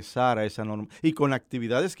 regresar a esa norma. Y con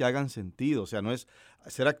actividades que hagan sentido, o sea, no es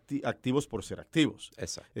ser activos por ser activos.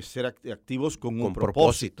 Exacto. Es ser activos con un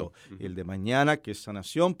propósito. El de mañana, que es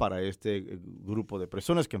sanación para este grupo de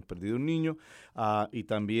personas que han perdido un niño, y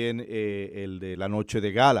también el de la noche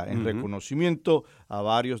de gala, en reconocimiento a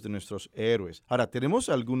varios de nuestros héroes. Ahora, ¿tenemos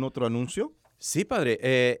algún otro anuncio? Sí, padre.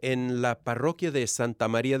 En la parroquia de Santa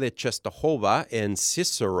María de Czestochowa, en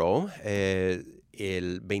Cicero,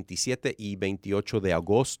 el 27 y 28 de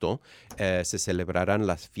agosto se celebrarán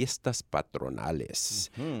las fiestas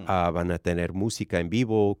patronales. Van a tener música en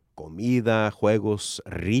vivo, comida, juegos,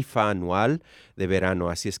 rifa anual de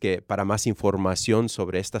verano. Así es que para más información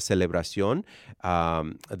sobre esta celebración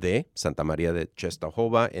de Santa María de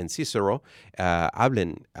Czestochowa en Cicero,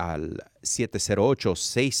 hablen al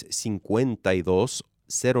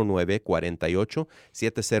 708-652-0948,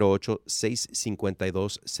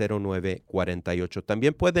 708-652-0948.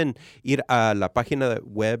 También pueden ir a la página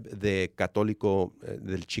web de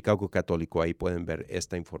del Chicago Católico. Ahí pueden ver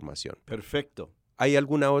esta información. Perfecto. ¿Hay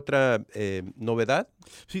alguna otra novedad?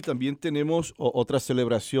 Sí, también tenemos otra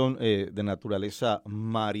celebración de naturaleza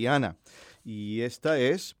mariana. Y esta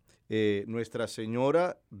es Nuestra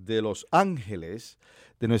Señora de los Ángeles.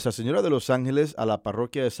 De Nuestra Señora de los Ángeles a la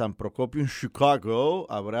parroquia de San Procopio en Chicago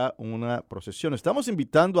habrá una procesión. Estamos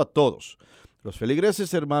invitando a todos, los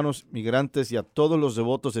feligreses, hermanos migrantes y a todos los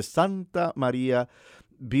devotos de Santa María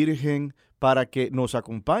Virgen, para que nos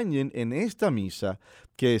acompañen en esta misa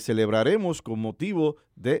que celebraremos con motivo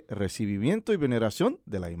de recibimiento y veneración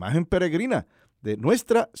de la imagen peregrina de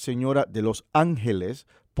Nuestra Señora de los Ángeles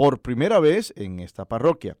por primera vez en esta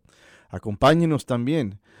parroquia. Acompáñenos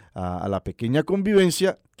también a la pequeña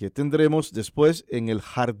convivencia que tendremos después en el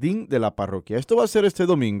jardín de la parroquia. Esto va a ser este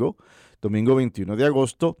domingo 21 de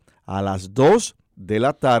agosto, a las 2 de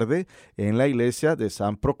la tarde en la iglesia de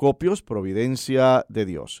San Procopio, Providencia de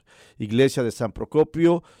Dios. Iglesia de San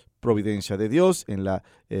Procopio, Providencia de Dios, en la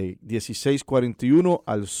 1641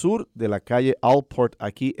 al sur de la calle Alport,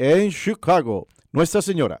 aquí en Chicago. Nuestra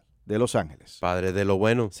Señora de los Ángeles. Padre de lo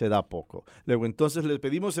bueno. Se da poco. Luego entonces les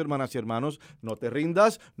pedimos, hermanas y hermanos, no te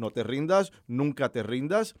rindas, nunca te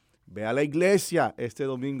rindas. Ve a la iglesia este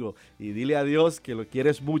domingo y dile a Dios que lo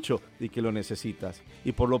quieres mucho y que lo necesitas.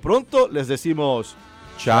 Y por lo pronto les decimos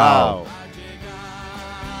chao.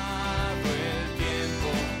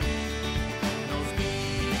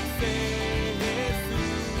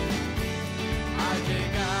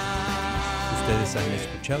 Usted Ustedes han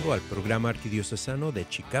escuchado al programa arquidiocesano de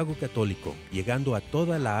Chicago Católico, llegando a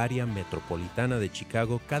toda la área metropolitana de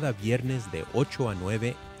Chicago cada viernes de 8 a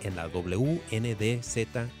 9 en la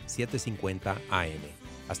WNDZ 750 AM.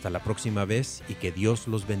 Hasta la próxima vez y que Dios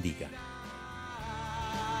los bendiga.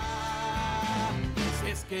 Si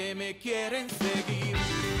es que me quieren seguir.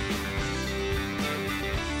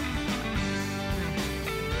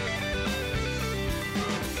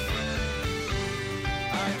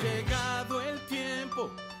 Ha llegado el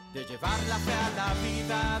tiempo de llevar la fe a la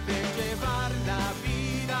vida, de llevar la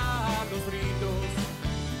vida